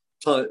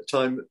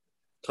 Taimemo.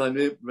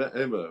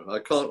 I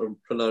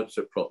can't pronounce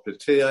it properly.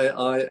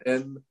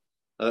 Tainoma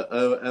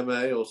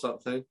or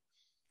something.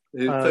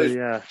 He plays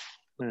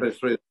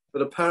 23,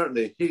 but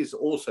apparently he's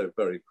also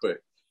very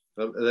quick.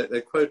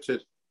 They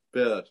quoted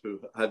Beard, who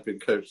had been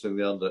coaching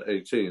the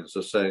under-18s,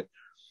 as saying,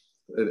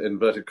 in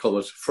inverted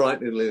commas,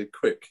 frighteningly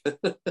quick.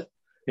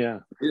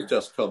 Yeah. He's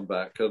just come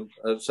back.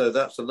 And so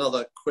that's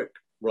another quick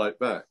right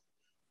back.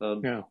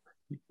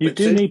 You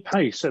do need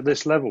pace at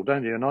this level,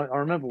 don't you? And I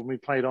remember when we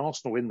played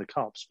Arsenal in the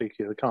Cup,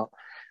 speaking of the Cup,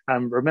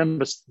 and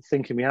remember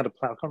thinking we had a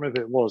player, I can't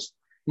remember who it was,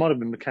 it might have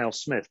been Mikhail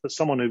Smith, but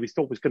someone who we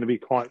thought was going to be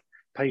quite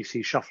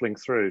pacey, shuffling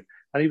through.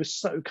 And he was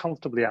so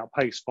comfortably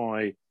outpaced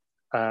by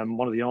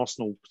one of the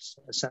Arsenal,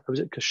 was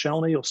it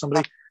Koscielny or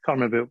somebody? Can't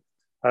remember.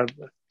 I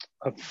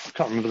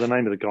can't remember the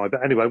name of the guy,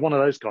 but anyway, one of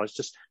those guys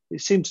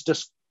it seemed to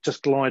just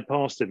glide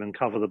past him and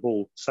cover the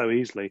ball so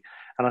easily.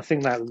 And I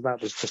think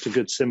that was just a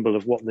good symbol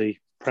of what the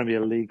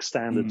Premier League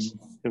standards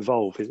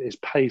involve, is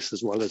pace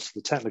as well as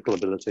the technical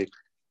ability.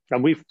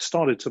 And we've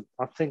started to,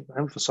 I think,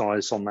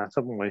 emphasise on that,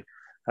 haven't we,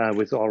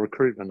 with our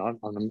recruitment?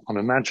 I'm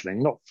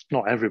imagining, not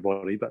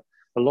everybody, but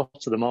a lot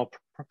of them are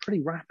pretty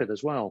rapid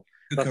as well.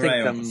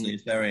 Correa obviously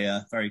is very,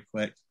 very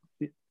quick.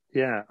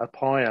 Yeah,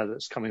 Apaya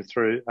that's coming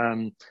through.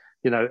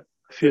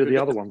 A few of the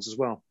other ones as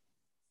well.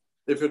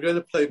 If you're going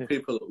to play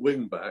people at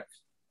wing back,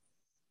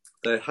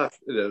 they have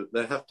to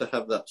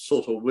have that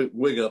sort of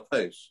winger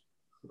pace.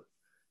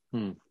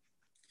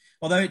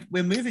 Although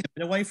we're moving a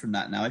bit away from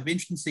that now. It'd be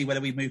interesting to see whether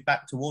we move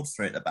back towards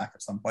 3 at the back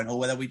at some point, or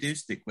whether we do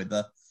stick with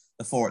the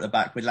 4 at the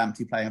back with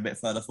Lamptey playing a bit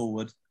further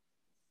forward.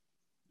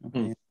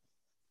 Because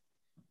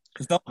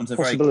Veltman's a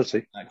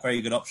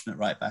very good option at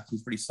right back.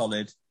 He's pretty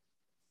solid.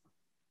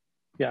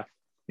 Yeah.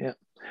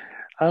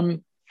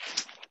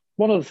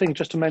 One other thing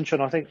just to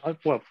mention, I think,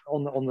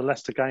 on the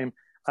Leicester game,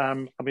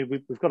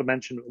 we've got to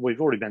mention, we've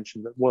already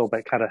mentioned that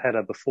Welbeck had a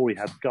header before he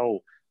had the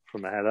goal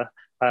from a header.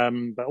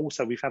 But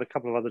also we've had a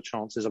couple of other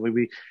chances.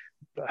 We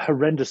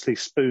horrendously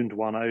spooned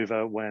one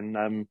over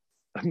when,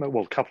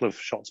 a couple of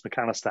shots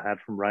McAllister had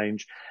from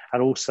range.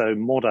 And also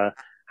Modder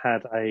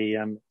had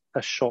a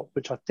shot,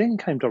 which I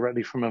think came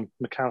directly from a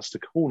McAllister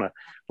corner,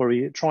 where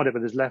he tried it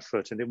with his left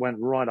foot and it went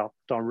right up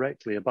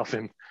directly above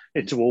him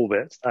into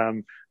orbit.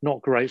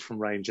 Not great from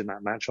range in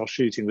that match. Our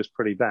shooting was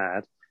pretty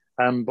bad.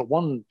 But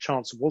one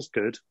chance was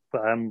good,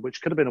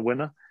 which could have been a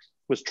winner,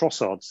 was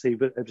Trossard's. It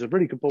was a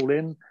really good ball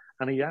in,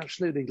 and he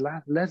absolutely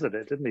leathered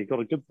it, didn't he? Got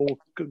a good ball,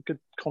 good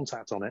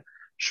contact on it.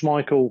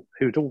 Schmeichel,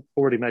 who'd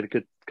already made a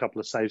good couple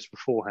of saves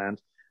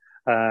beforehand,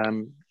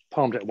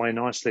 palmed it away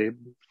nicely.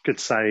 Good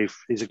save.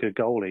 He's a good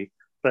goalie.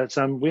 But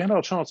we had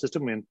our chances,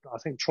 didn't we? And I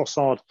think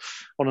Trossard,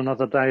 on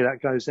another day,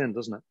 that goes in,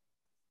 doesn't it?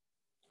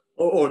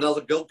 Or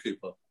another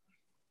goalkeeper.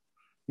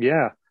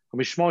 Yeah.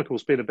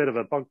 Schmeichel's been a bit of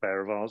a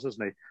bugbear of ours,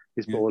 hasn't he?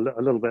 He's brought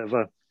a little bit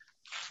of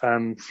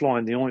fly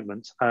in the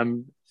ointment.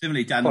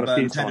 Similarly, Dan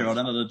Burn's header on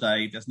another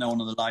day, there's no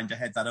one on the line to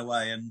head that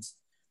away, and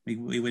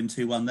we win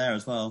 2-1 there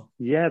as well.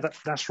 Yeah,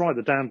 that's right,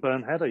 the Dan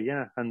Burn header,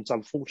 yeah. And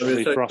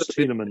unfortunately for us,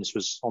 Tielemans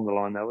was on the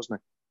line there,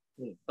 wasn't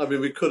he? I mean,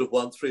 we could have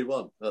won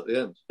 3-1 at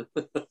the end.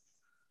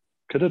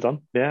 Could have done.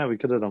 Yeah, we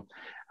could have done.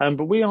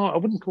 But I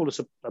wouldn't call us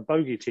a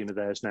bogey team of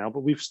theirs now,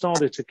 but we've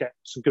started to get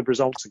some good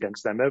results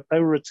against them. They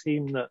were a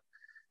team that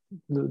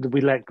we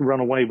let run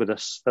away with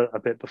us a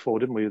bit before,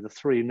 didn't we? The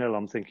 3-0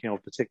 I'm thinking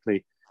of,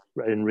 particularly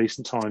in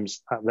recent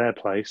times at their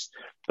place.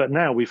 But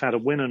now we've had a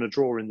win and a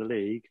draw in the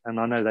league, and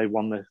I know they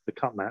won the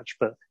cup match,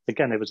 but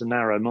again, it was a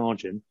narrow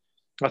margin.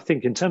 I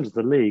think in terms of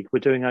the league, we're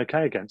doing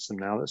okay against them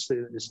now. It's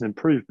an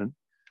improvement.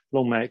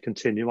 Long may it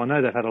continue. I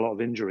know they've had a lot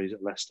of injuries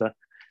at Leicester,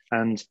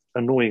 and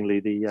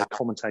annoyingly, the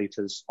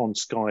commentators on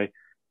Sky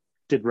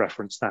did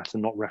reference that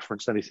and not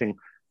reference anything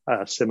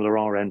similar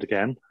our end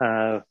again.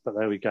 But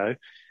there we go.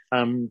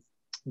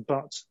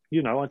 But,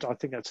 you know, I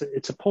think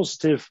it's a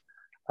positive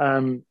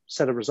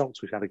set of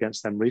results we've had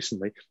against them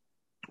recently.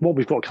 What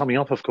we've got coming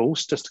up, of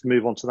course, just to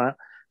move on to that,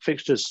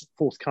 fixtures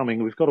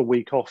forthcoming. We've got a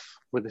week off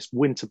with this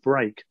winter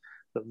break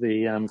that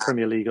the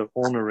Premier League are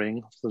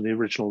honouring from the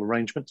original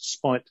arrangement,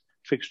 despite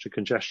fixture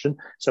congestion.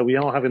 So we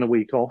are having a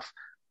week off.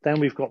 Then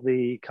we've got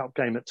the cup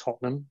game at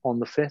Tottenham on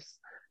the 5th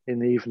in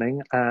the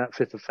evening,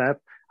 5th of Feb.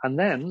 And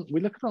then we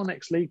look at our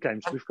next league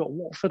games. We've got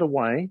Watford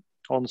away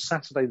on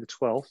Saturday the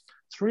 12th,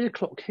 3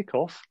 o'clock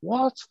kickoff.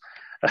 What?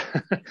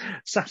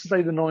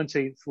 Saturday the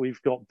 19th,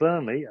 we've got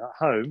Burnley at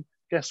home.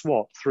 Guess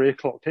what? 3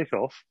 o'clock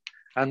kickoff.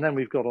 And then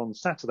we've got on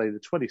Saturday the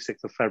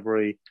 26th of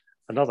February,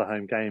 another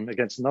home game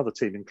against another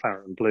team in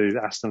claret and blue,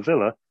 Aston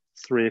Villa,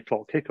 3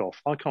 o'clock kickoff.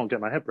 I can't get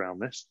my head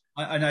around this.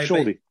 I know.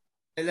 Surely.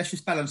 Let's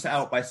just balance it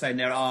out by saying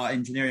there are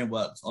engineering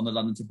works on the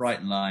London to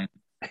Brighton line.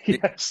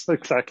 Yes,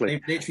 exactly.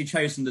 They've literally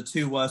chosen the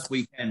 2 worst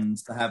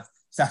weekends to have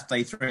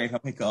Saturday 3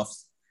 o'clock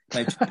kickoffs.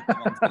 They've chosen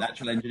the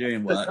actual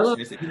engineone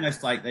works. It's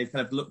almost like they've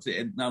kind of looked at it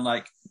and now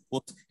like,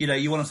 well, you know,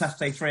 you want a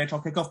Saturday 3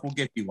 o'clock kickoff? We'll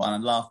give you one,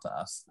 and laughed at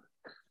us.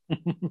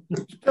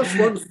 Just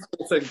one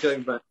small thing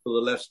going back to the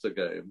Leicester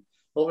game.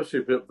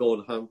 Obviously,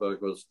 Bjorn Hamburg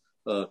was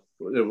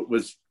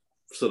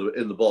sort of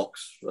in the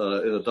box, in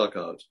a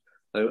dugout,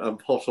 and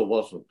Potter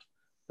wasn't.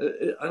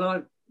 And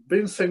I've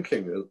been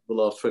thinking the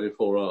last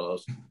 24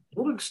 hours, to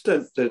what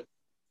extent did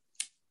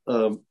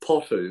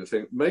Potter, you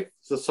think, make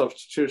the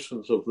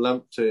substitutions of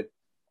Lamptey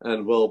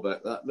and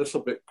Welbeck that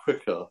little bit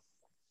quicker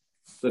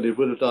than he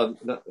would have done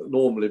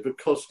normally,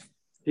 because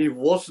he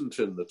wasn't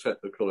in the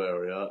technical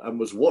area and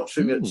was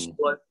watching it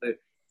slightly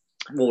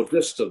more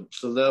distant,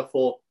 and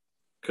therefore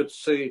could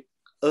see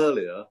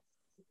earlier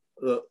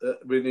that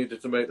we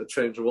needed to make the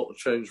change of what the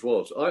change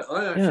was.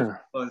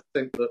 I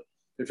think that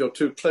if you're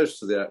too close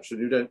to the action,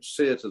 you don't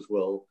see it as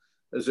well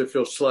as if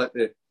you're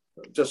slightly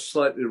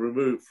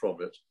removed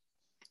from it.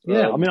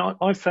 Yeah, I mean,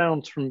 I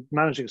found from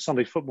managing a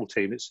Sunday football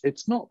team,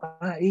 it's not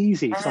that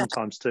easy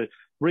sometimes to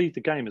read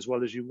the game as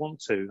well as you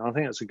want to. I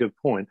think that's a good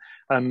point.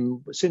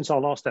 Since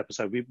our last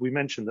episode, we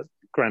mentioned that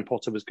Graham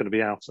Potter was going to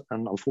be out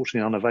and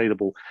unfortunately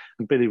unavailable.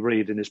 And Billy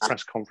Reid in his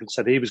press conference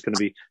said he was going to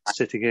be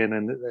sitting in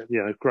and,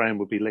 you know, Graham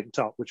would be linked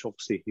up, which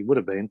obviously he would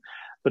have been.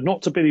 But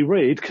not to Billy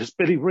Reid, because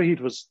Billy Reid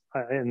was,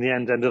 in the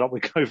end, ended up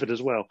with COVID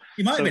as well.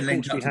 He might have been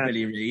linked up to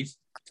Billy Reid,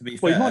 to be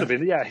fair. Well, he might have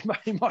been, yeah.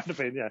 He might have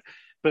been, yeah.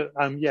 But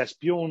yes,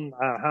 Bjorn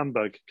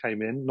Hamburg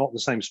came in, not the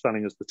same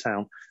spelling as the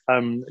town,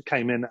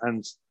 came in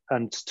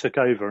and took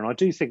over. And I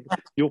do think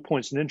your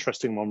point's an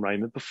interesting one,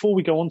 Raymond. Before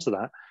we go on to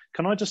that,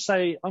 can I just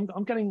say I'm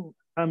getting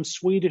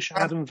Swedish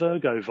Adam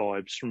Virgo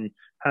vibes from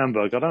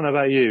Hamburg. I don't know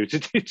about you.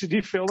 Did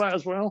you feel that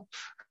as well?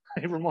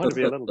 It reminded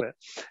me a little bit.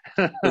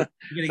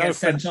 You're no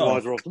offence to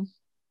either of them.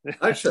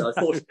 Actually,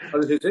 I thought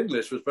his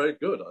English was very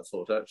good. I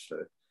thought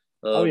actually.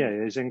 Oh yeah,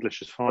 his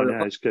English is fine.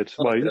 Yeah, he's good.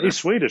 Well, he's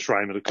Swedish,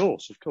 Raymond, of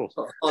course.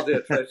 Hardly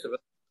a trace of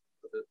it.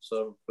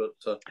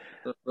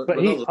 But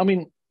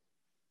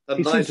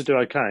he seemed to do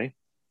okay.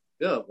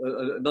 Yeah,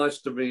 a nice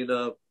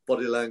demeanour,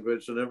 body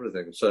language, and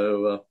everything.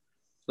 So,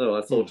 no,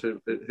 I thought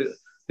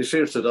he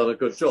seems to have done a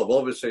good job.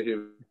 Obviously, he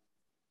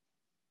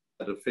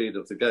had a feed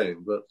of the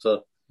game,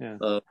 but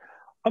yeah.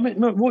 I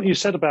mean, what you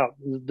said about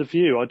the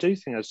view, I do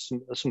think there's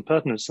some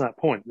pertinence to that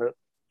point. That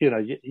you know,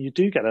 you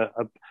do get a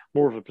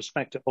more of a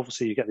perspective.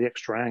 Obviously, you get the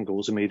extra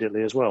angles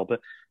immediately as well.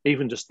 But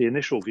even just the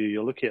initial view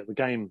you're looking at the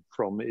game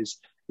from it's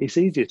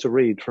easier to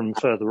read from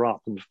further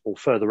up or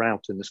further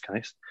out in this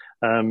case.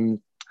 And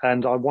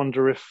I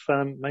wonder if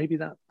maybe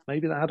that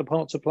had a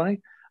part to play.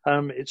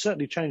 It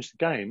certainly changed the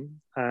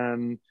game.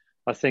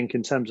 I think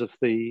in terms of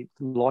the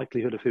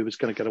likelihood of who was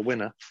going to get a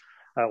winner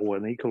or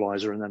an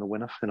equaliser and then a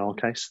winner in our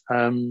case.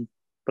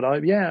 But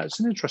it's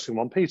an interesting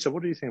one. Peter,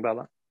 what do you think about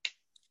that?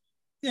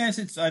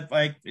 Yes,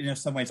 I in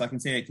some ways I can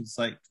see it because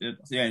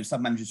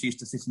some managers used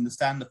to sit in the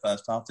stand the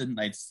first half, didn't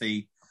they, to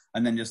see,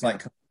 and then just come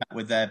back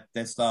with their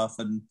staff,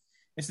 and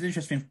it's an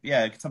interesting.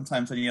 Yeah,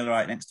 sometimes when you're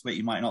right next to it,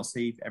 you might not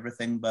see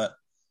everything, but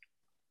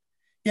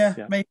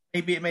maybe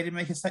it made him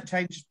make a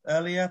change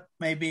earlier.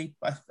 Maybe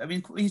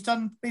he's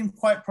been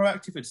quite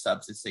proactive with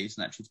subs this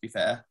season. Actually, to be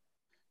fair,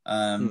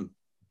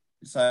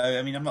 So,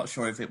 I mean, I'm not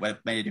sure if it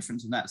made a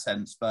difference in that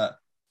sense, but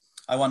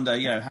I wonder,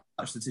 how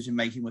much decision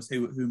making was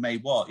who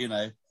made what,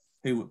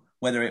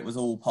 whether it was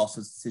all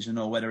Potter's decision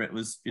or whether it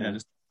was,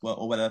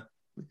 or whether,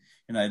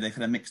 they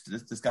kind of mixed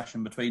this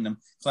discussion between them.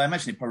 So I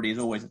imagine it probably is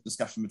always a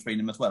discussion between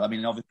them as well. I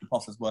mean, obviously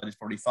Potter's word is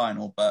probably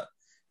final, but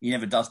he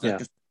never does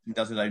just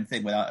does his own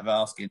thing without ever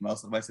asking. Well,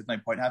 so there's no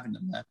point having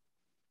them there.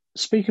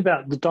 Speak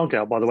about the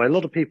dugout, by the way. A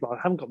lot of people, I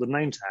haven't got the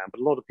name to hand,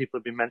 but a lot of people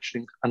have been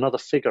mentioning another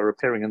figure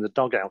appearing in the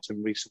dugout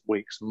in recent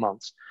weeks and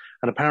months.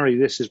 And apparently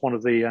this is one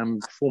of the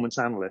performance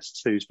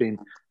analysts who's been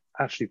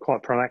actually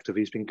quite proactive.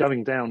 He's been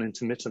going down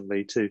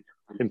intermittently to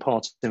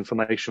impart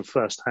information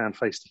firsthand,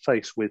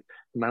 face-to-face with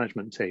the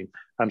management team.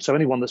 So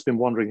anyone that's been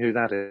wondering who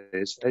that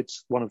is,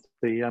 it's one of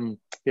the,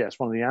 it's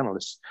one of the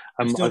analysts.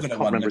 I can't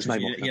remember his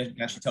name. He hasn't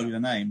actually told you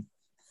the name.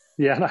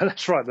 Yeah, no,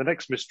 that's right. The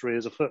next mystery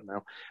is afoot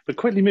now. But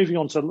quickly moving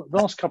on to the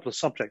last couple of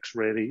subjects,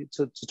 really,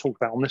 to talk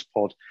about on this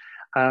pod.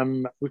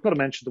 We've got to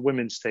mention the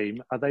women's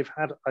team. They've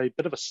had a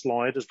bit of a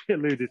slide, as we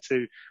alluded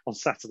to on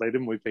Saturday,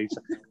 didn't we,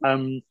 Peter?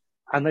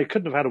 And they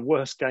couldn't have had a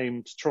worse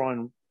game to try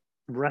and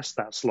rest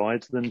that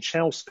slide than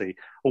Chelsea,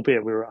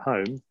 albeit we were at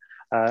home,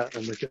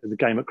 and the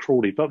game at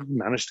Crawley, but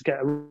managed to get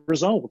a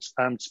result.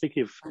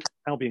 Speaking of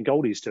Albion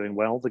goalies doing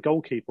well, the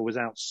goalkeeper was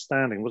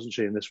outstanding, wasn't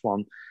she, in this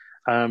one?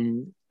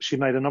 She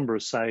made a number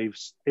of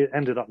saves. It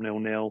ended up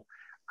 0-0.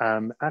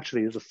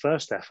 Actually, it was the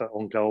first effort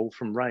on goal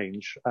from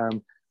range.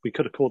 We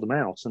could have called them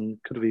out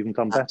and could have even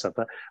done better,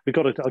 but we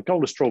got a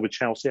goalless draw with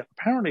Chelsea.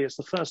 Apparently, it's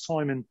the first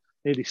time in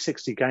nearly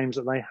 60 games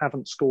that they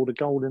haven't scored a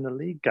goal in a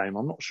league game.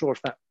 I'm not sure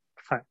if that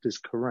fact is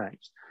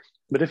correct,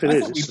 but if it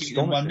is, we beat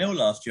them 1-0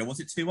 last year.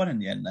 Was it 2-1 in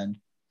the end then?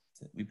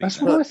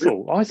 That's what I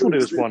thought. I thought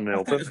it was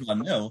 1-0. But it was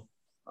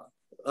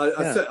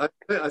 1-0.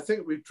 I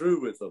think we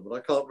drew with them, but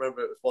I can't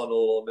remember if it was 1-1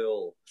 or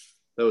 0.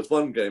 There was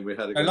one game we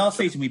had against last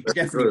season. We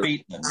definitely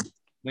beat them.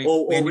 We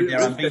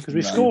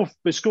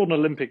scored an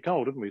Olympic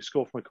goal, didn't we?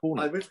 Scored from a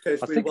corner. In which case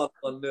we won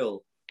 1-0.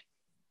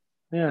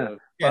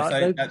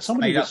 Yeah.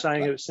 Somebody was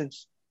saying it was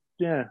since.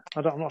 Yeah,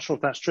 I'm not sure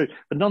if that's true,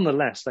 but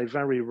nonetheless, they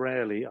very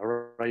rarely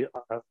are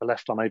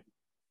left unable to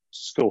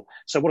score.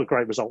 So what a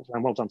great result,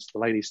 and well done to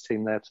the ladies'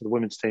 team there, to the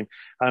women's team.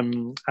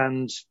 And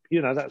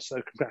that's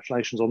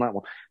congratulations on that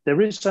one. There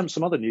is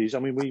some other news. I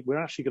mean,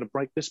 we're actually going to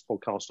break this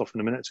podcast off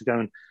in a minute to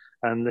go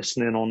and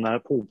listen in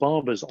on Paul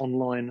Barber's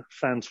online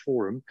fans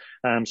forum.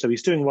 So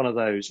he's doing one of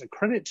those. A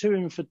credit to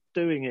him for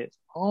doing it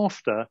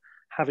after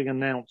having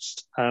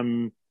announced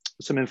some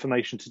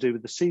information to do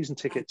with the season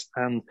tickets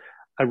and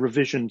a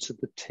revision to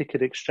the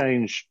ticket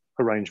exchange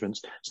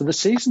arrangements. So the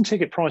season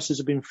ticket prices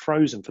have been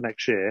frozen for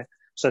next year.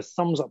 So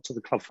thumbs up to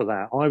the club for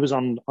that. I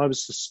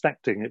was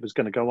suspecting it was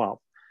going to go up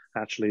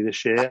actually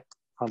this year.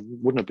 I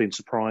wouldn't have been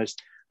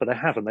surprised, but they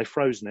haven't. They've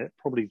frozen it,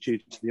 probably due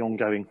to the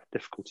ongoing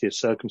difficulty of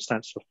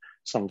circumstance of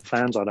some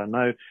fans. I don't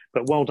know,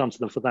 but well done to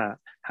them for that.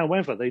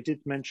 However, they did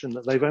mention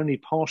that they've only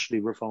partially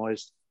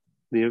revised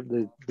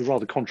the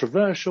rather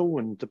controversial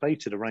and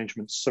debated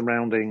arrangements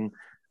surrounding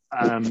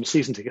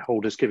season ticket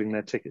holders giving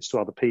their tickets to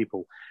other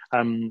people.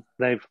 I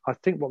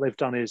think what they've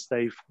done is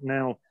they've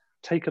now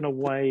taken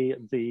away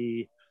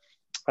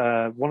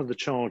one of the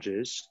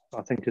charges,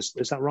 I think, is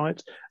that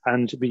right?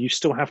 But you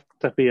still have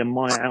to be a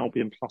My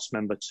Albion Plus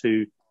member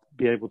to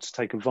be able to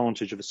take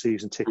advantage of a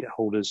season ticket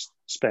holder's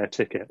spare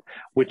ticket,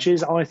 which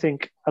is, I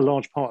think, a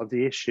large part of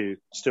the issue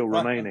still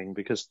remaining.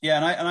 Because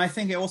and I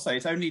think they're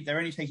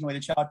only taking away the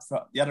charge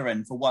for the other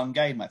end for one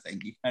game. I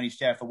think you can only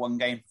share for one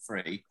game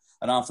for free,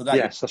 and after that,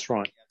 yes, that's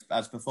right,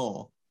 as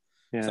before.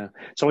 Yeah.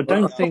 So I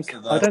don't think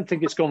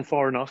it's gone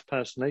far enough,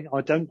 personally.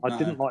 I didn't like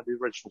the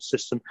original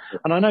system.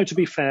 And I know, to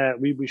be fair,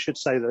 we should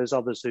say that there's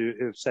others who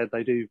have said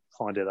they do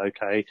find it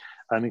okay,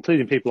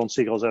 including people on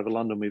Seagulls Over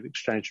London we've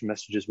exchanged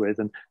messages with,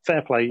 and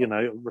fair play,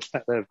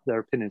 respect their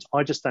opinions.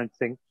 I just don't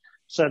think,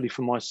 certainly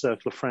from my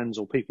circle of friends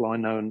or people I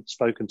know and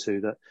spoken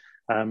to,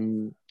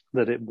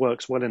 that it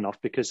works well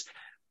enough, because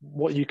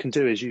what you can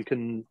do is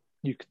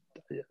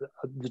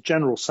the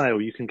general sale,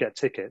 you can get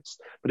tickets,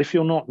 but if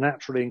you're not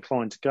naturally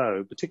inclined to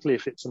go, particularly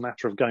if it's a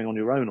matter of going on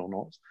your own or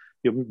not,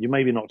 you're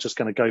maybe not just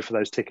going to go for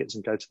those tickets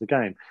and go to the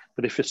game.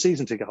 But if your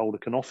season ticket holder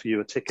can offer you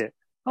a ticket,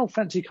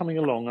 fancy coming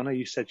along, I know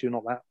you said you're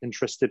not that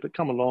interested, but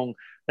come along,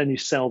 then you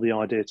sell the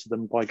idea to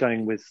them by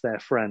going with their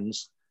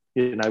friends.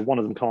 One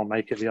of them can't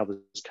make it, the others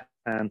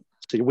can.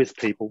 So you're with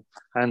people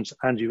and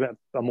you have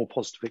a more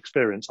positive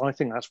experience. I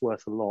think that's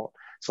worth a lot.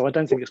 So I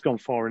don't think it's gone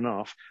far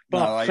enough.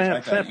 But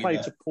fair play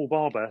to Paul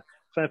Barber.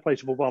 Fair play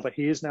to Paul Barber.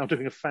 He is now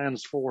doing a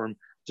fans forum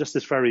just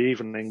this very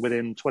evening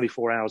within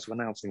 24 hours of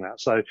announcing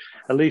that. So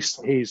at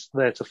least he's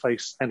there to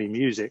face any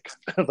music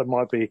that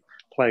might be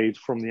played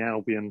from the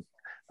Albion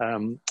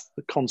the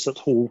concert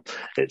hall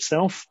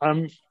itself.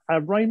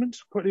 Raymond,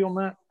 quickly on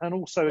that. And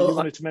also you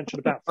wanted to mention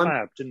about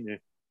Fab, didn't you?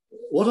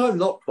 What I'm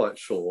not quite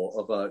sure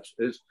about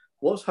is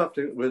what's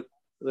happening with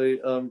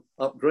the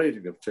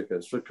upgrading of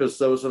tickets, because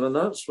there was an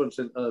announcement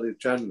in early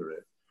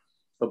January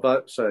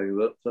about saying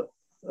that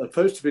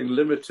opposed to being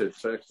limited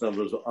to X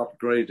numbers of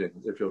upgrading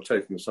if you're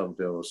taking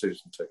somebody on a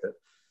season ticket,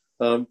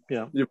 you'll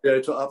be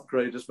able to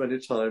upgrade as many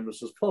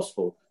times as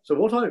possible. So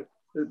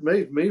it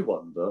made me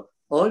wonder,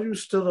 are you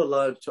still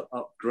allowed to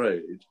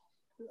upgrade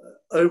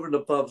over and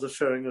above the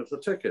sharing of the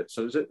tickets?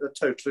 So is it a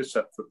totally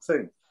separate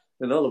thing?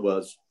 In other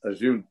words,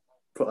 as you,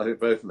 I think,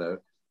 both know,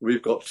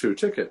 we've got 2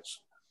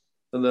 tickets.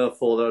 And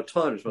therefore, there are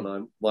times when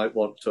I might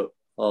want to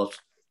ask.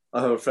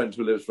 I have a friend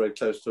who lives very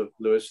close to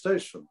Lewes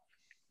Station.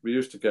 We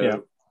used to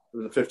go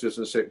in the 50s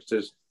and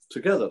 60s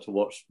together to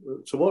watch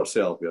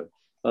the Albion.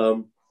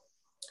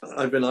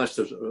 I'd be nice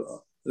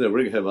to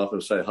ring him up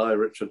and say, "Hi,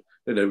 Richard.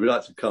 We'd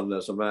like to come.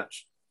 There's a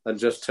match," and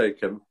just take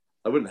him.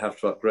 I wouldn't have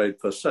to upgrade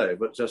per se,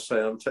 but just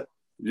say I'm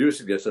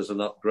using it as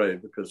an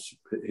upgrade because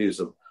he's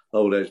an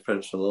old age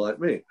pensioner like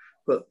me.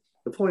 But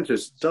the point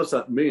is, does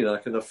that mean I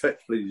can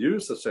effectively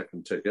use the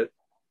second ticket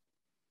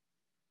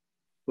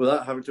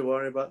without having to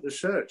worry about the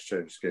share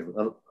exchange scheme?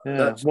 And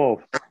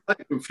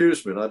that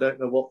confused me, and I don't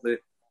know what the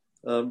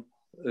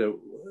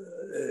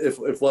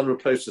if one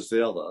replaces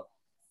the other,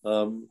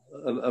 and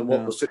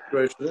what the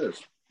situation is.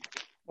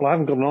 Well, I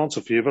haven't got an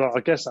answer for you, but I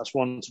guess that's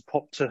one to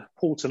pop to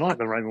Paul tonight,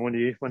 then, Raymond,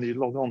 when you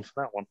log on for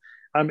that one.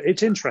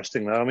 It's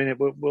interesting, though. I mean,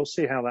 we'll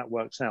see how that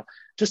works out.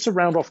 Just to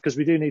round off, because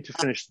we do need to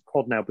finish the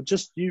pod now, but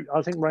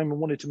I think Raymond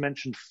wanted to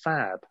mention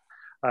Fab,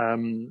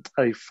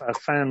 a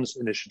fans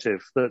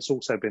initiative that's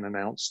also been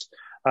announced.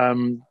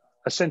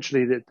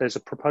 Essentially, there's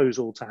a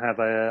proposal to have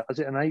an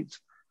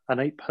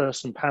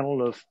 8-person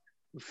panel of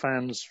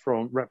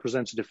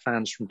representative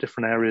fans from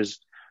different areas,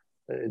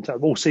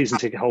 all season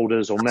ticket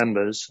holders or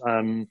members,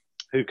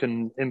 who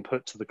can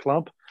input to the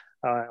club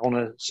on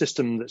a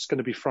system that's going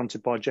to be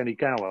fronted by Jenny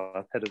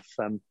Gower, head of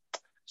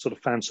sort of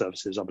fan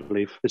services, I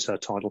believe is her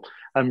title.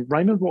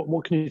 Raymond,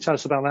 what can you tell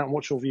us about that, and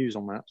what's your views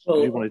on that?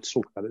 Well, you wanted to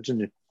talk about it,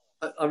 didn't you?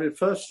 I mean,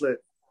 firstly,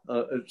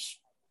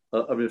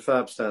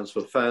 FAB stands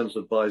for Fans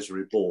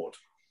Advisory Board,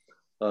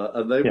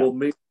 and they will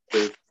meet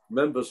with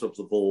members of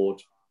the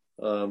board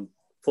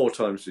 4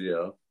 times a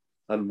year,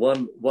 and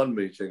one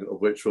meeting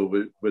of which will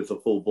be with the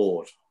full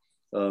board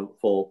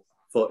for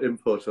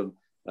input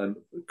and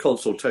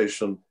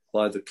consultation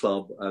by the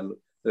club, and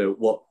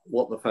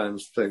what the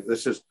fans think.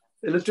 This is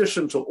in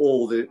addition to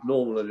all the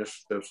normal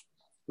initiatives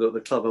that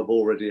the club have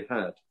already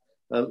had.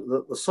 And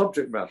the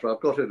subject matter, I've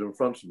got it in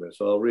front of me,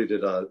 so I'll read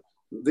it out.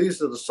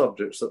 These are the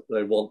subjects that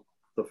they want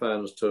the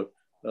fans to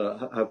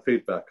have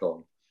feedback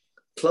on: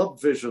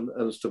 club vision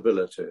and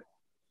stability,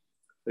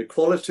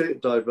 equality,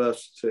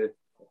 diversity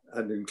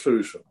and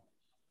inclusion,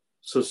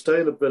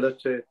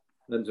 sustainability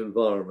and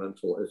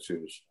environmental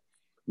issues,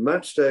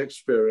 match day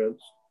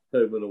experience,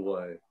 home and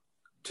away,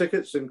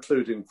 tickets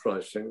including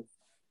pricing,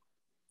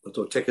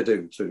 or ticketing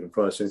including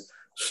pricing,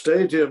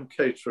 stadium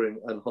catering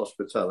and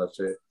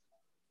hospitality,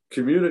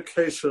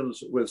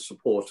 communications with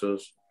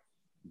supporters,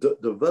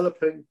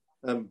 developing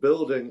and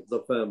building the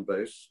fan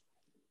base,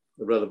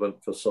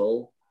 relevant for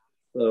Sol,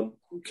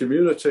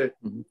 community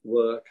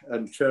work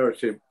and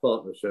charity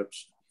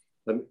partnerships,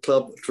 and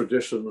club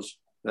traditions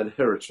and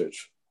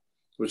heritage,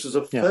 which is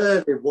a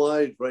fairly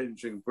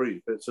wide-ranging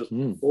brief. It's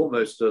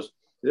almost as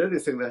the only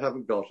thing they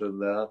haven't got in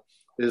there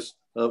is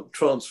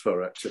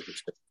transfer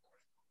activity.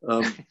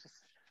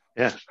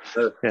 Fair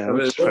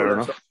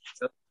enough.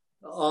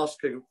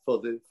 Asking for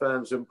the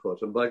fans'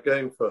 input, and by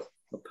going for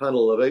a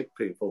panel of 8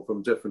 people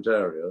from different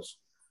areas,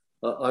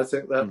 I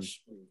think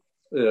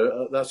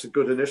that's a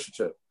good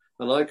initiative.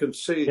 And I can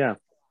see.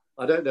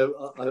 I don't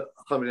know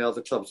how many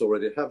other clubs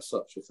already have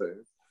such a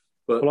thing.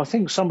 But, I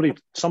think somebody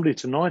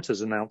tonight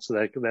has announced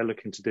that they're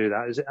looking to do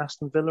that. Is it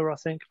Aston Villa, I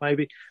think,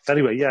 maybe? But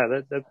anyway,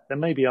 there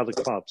may be other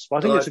clubs. But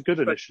I think it's a good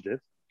initiative.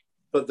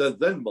 But there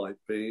then might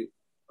be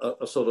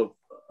a sort of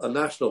a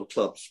national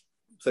clubs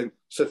thing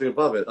sitting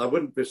above it. I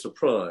wouldn't be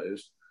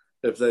surprised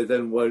if they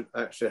then won't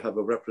actually have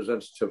a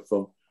representative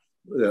from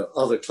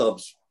other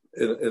clubs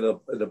in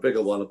a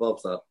bigger one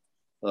above that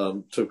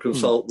to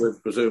consult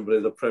with presumably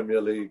the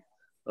Premier League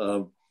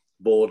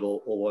board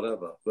or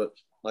whatever. But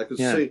I can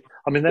see.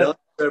 I mean,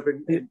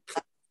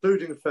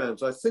 including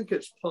fans. I assume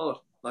it's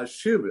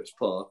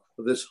part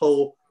of this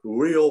whole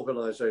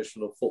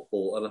reorganisation of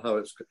football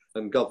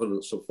and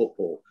governance of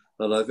football.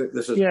 And I think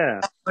this is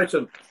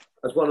Brighton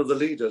as one of the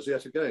leaders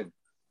yet again.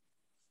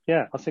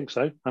 Yeah, I think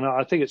so. And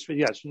I think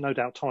it's no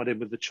doubt tied in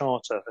with the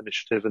Charter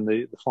initiative and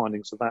the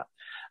findings of that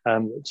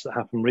that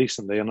happened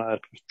recently and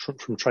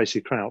from Tracy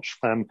Crouch.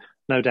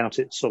 No doubt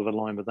it's sort of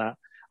aligned with that.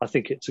 I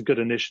think it's a good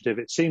initiative.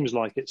 It seems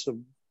like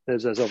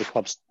there's other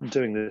clubs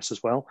doing this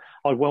as well.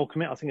 I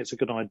welcome it. I think it's a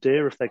good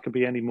idea. If there could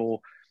be any more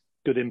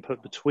good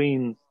input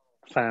between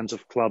fans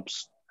of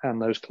clubs and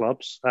those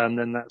clubs, and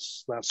then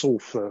that's all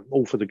for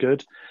the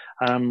good.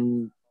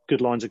 Good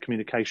lines of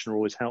communication are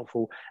always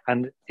helpful.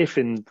 And if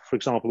for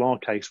example, our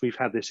case, we've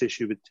had this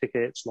issue with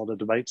tickets, a lot of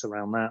debates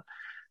around that.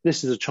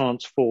 This is a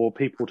chance for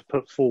people to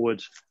put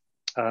forward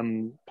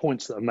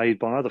points that are made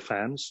by other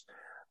fans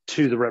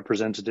to the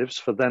representatives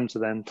for them to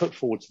then put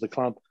forward to the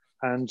club.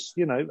 And,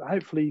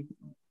 hopefully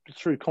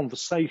through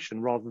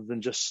conversation rather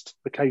than just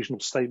occasional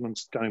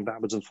statements going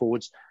backwards and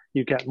forwards,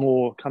 you get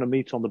more kind of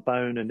meat on the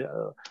bone and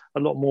a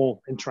lot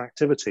more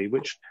interactivity,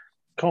 which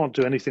can't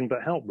do anything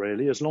but help,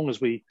 really, as long as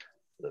the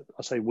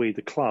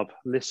club,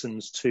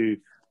 listens to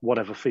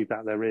whatever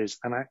feedback there is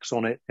and acts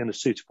on it in a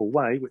suitable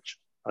way, which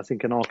I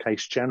think in our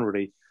case,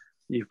 generally,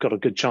 you've got a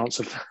good chance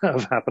of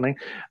happening,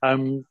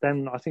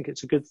 then I think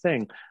it's a good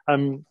thing.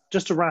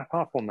 Just to wrap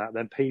up on that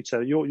then,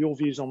 Peter, your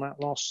views on that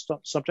last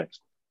subject?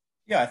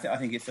 Yeah, I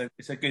think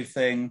it's a good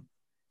thing.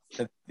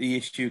 The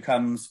issue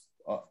comes,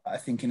 I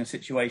think, in a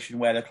situation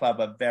where the club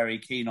are very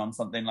keen on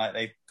something like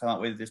they've come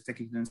up with this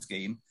ticketing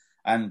scheme,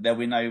 and there'll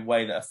be no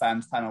way that a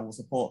fans panel will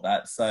support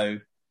that. So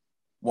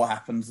what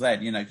happens then?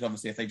 Because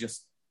obviously if they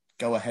just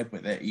go ahead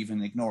with it,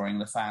 even ignoring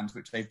the fans,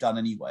 which they've done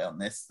anyway on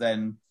this,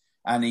 then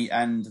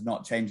and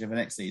not change it for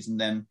next season,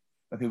 then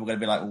people are going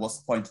to be like, well, what's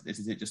the point of this?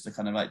 Is it just a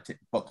kind of like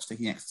box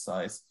ticking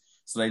exercise?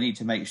 So they need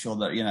to make sure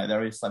that,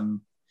 there is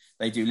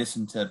they do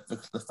listen to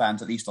the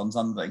fans, at least on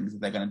some things,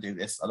 if they're going to do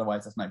this.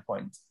 Otherwise, there's no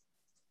point.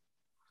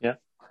 Yeah,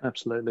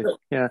 absolutely.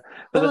 Yeah.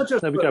 But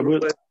there we go.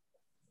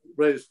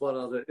 Raise one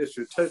other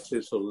issue,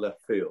 totally sort of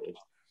left field.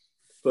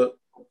 But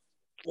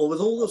with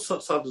all the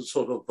sudden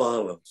sort of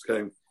violence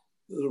going,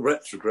 the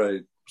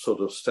retrograde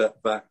sort of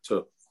step back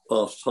to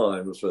past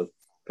times with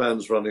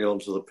fans running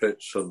onto the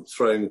pitch and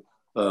throwing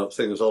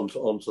things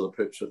onto the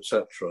pitch,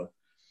 etc.,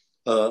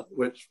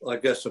 which I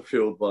guess are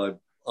fueled by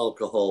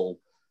alcohol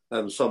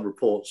and some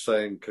reports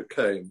saying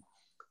cocaine.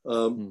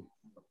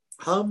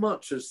 How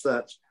much is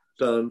that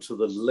down to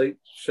the late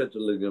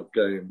scheduling of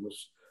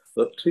games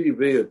that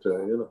TV are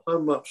doing, and how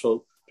much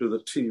do the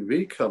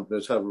TV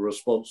companies have a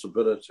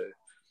responsibility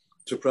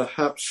to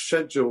perhaps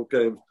schedule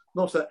games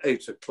not at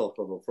 8 o'clock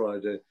on a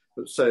Friday,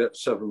 but say at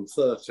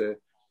 7:30,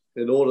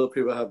 in order that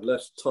people have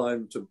less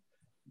time to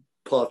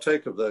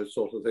partake of those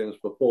sort of things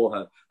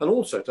beforehand, and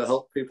also to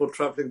help people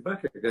travelling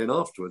back again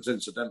afterwards,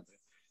 incidentally.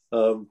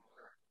 I'm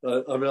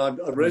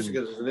raising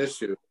it as an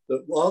issue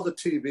that are the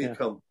TV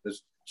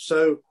companies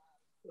so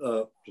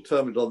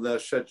determined on their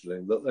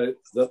scheduling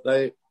that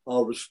they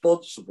are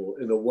responsible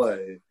in a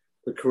way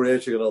for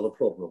creating another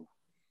problem?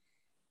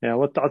 Yeah,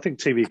 well, I think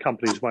TV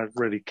companies won't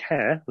really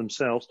care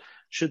themselves.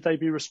 Should they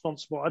be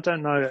responsible? I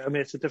don't know. I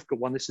mean, it's a difficult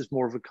one. This is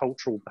more of a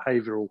cultural,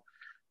 behavioural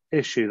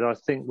issue that I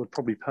think would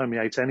probably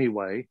permeate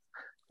anyway.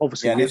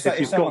 Obviously, if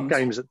you've got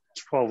games at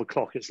 12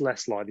 o'clock, it's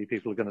less likely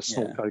people are going to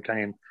snort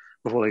cocaine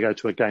before they go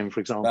to a game,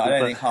 for example. But I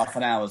don't think half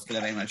an hour is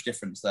going to make much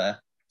difference there.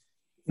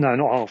 No,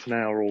 not half an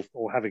hour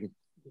or having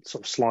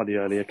sort of slightly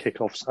earlier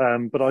kickoffs.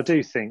 But I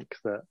do think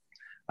that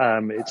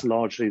it's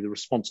largely the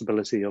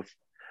responsibility of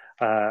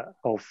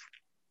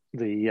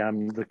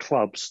the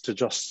clubs to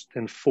just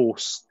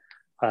enforce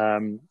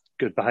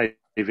good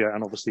behaviour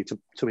and obviously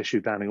to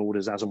issue banning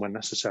orders as and when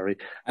necessary.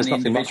 There's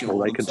nothing much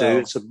more they can do.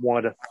 It's a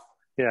wider,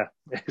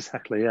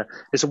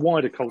 it's a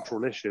wider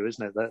cultural issue,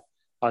 isn't it? That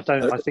I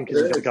think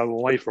it's going to go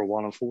away for a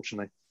while,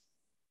 unfortunately.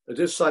 It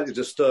is slightly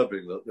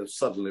disturbing that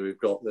suddenly we've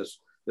got this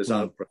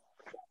outbreak.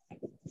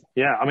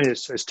 Yeah, I mean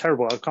it's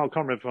terrible. I can't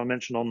remember if I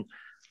mentioned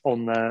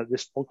on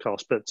this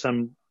podcast, but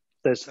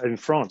there's in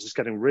France it's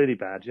getting really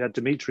bad. You had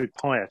Dimitri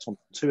Payet on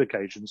 2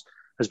 occasions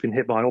has been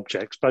hit by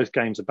objects. Both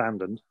games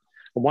abandoned.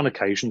 On one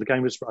occasion, the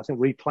game was I think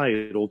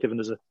replayed or given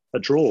as a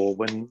draw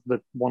when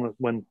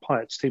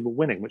Payet's team were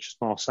winning, which is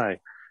Marseille,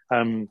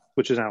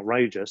 which is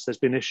outrageous. There's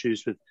been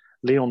issues with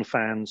Lyon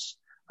fans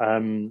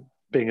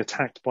being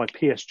attacked by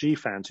PSG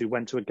fans who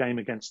went to a game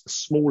against the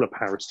smaller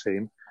Paris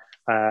team,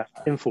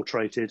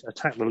 infiltrated,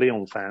 attacked the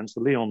Lyon fans. The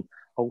Lyon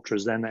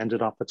ultras then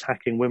ended up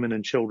attacking women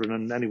and children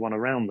and anyone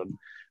around them.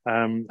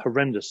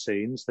 Horrendous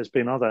scenes. There's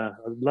been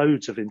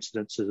loads of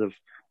incidences of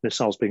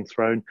missiles being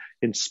thrown.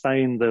 In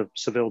Spain, the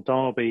Seville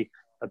derby,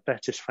 a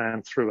Betis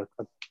fan threw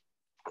a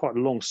quite a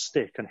long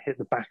stick and hit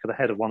the back of the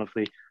head of one of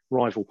the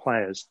rival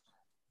players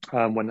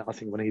when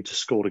he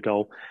just scored a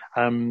goal.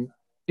 And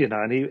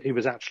he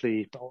was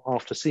actually,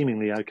 after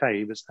seemingly okay,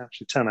 he was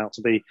actually turned out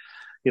to be,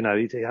 he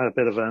had a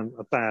bit of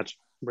a bad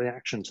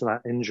reaction to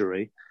that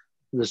injury.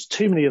 There's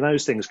too many of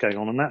those things going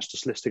on, and that's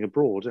just listing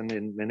abroad. And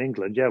in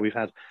England, we've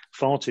had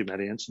far too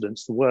many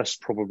incidents, the worst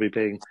probably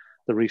being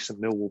the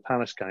recent Millwall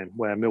Palace game,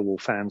 where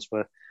Millwall fans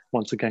were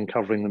once again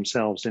covering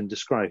themselves in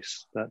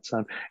disgrace. But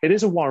it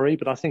is a worry,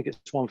 but I think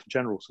it's one for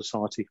general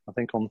society, I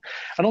think. On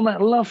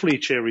that lovely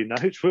cheery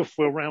note,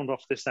 we'll round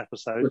off this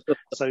episode.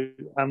 So,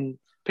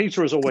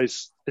 Peter, as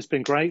always, it's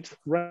been great.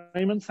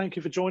 Raymond, thank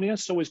you for joining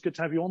us. It's always good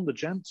to have you on,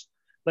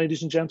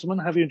 ladies and gentlemen.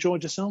 Have you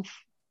enjoyed yourself?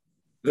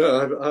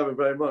 Yeah, I haven't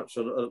very much.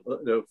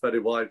 A fairly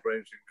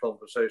wide-ranging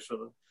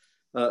conversation.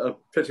 A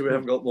pity we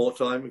haven't got more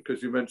time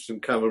because you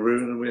mentioned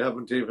Cameroon and we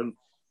haven't even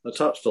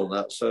touched on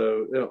that.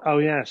 So, yeah. Oh,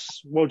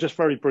 yes. Well, just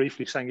very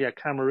briefly saying,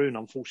 Cameroon,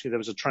 unfortunately, there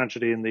was a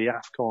tragedy in the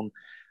AFCON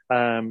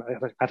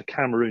at a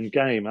Cameroon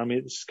game. I mean,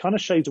 it's kind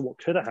of shades of what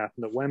could have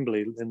happened at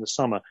Wembley in the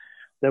summer.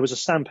 There was a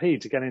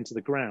stampede to get into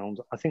the ground.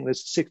 I think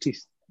there's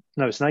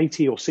it's an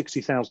 80 or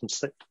 60,000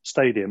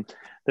 stadium.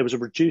 There was a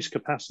reduced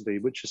capacity,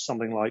 which is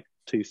something like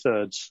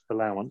 2/3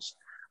 allowance.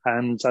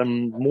 And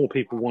more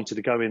people wanted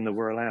to go in than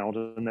were allowed.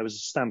 And there was a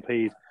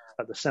stampede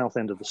at the south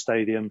end of the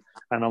stadium.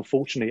 And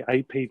unfortunately,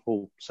 8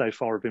 people so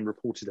far have been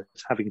reported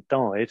as having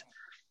died.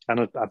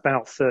 and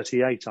about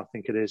 38, I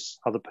think it is,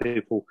 other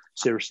people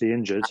seriously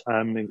injured,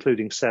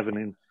 including 7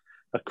 in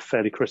a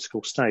fairly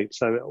critical state.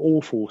 So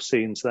awful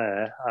scenes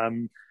there.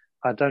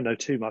 I don't know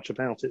too much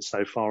about it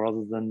so far,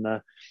 other than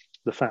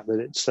the fact that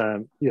it's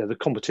the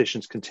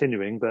competition's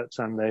continuing, but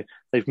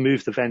they've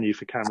moved the venue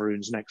for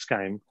Cameroon's next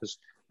game because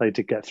they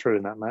did get through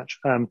in that match.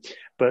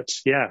 But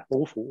yeah,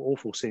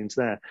 awful scenes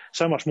there.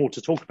 So much more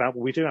to talk about,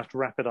 but we do have to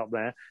wrap it up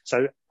there.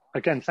 So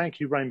again, thank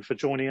you, Raymond, for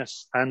joining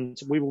us, and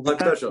we will be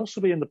back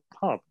possibly in the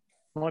pub.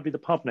 Might be the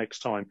pub next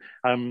time.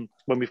 When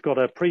we've got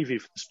a preview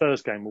for the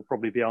Spurs game, will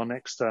probably be our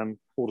next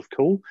port of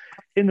call.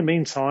 In the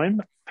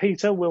meantime,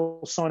 Peter,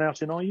 we'll sign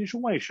out in our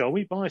usual way, shall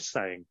we? By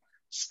saying,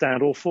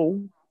 stand or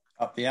fall.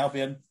 Up the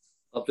Albion.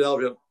 Up the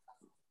Albion.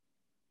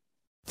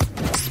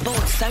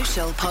 Sports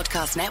Social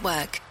Podcast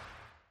Network.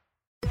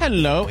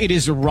 Hello, it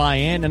is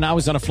Ryan, and I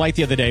was on a flight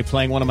the other day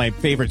playing one of my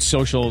favorite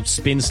social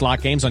spin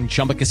slot games on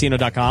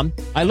ChumbaCasino.com.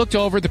 I looked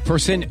over at the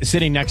person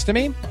sitting next to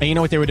me, and you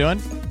know what they were doing?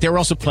 They were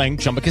also playing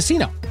Chumba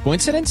Casino.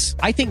 Coincidence?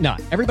 I think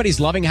not. Everybody's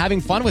loving having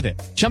fun with it.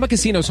 Chumba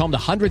Casino is home to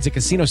hundreds of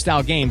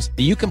casino-style games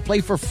that you can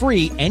play for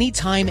free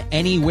anytime,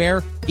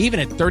 anywhere, even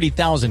at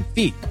 30,000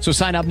 feet. So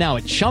sign up now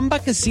at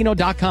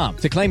ChumbaCasino.com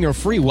to claim your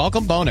free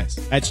welcome bonus.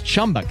 That's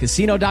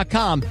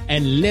ChumbaCasino.com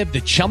and live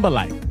the Chumba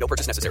life. No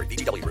purchase necessary.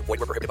 VGW. Void where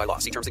prohibited by law.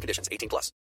 See terms and conditions. 18+.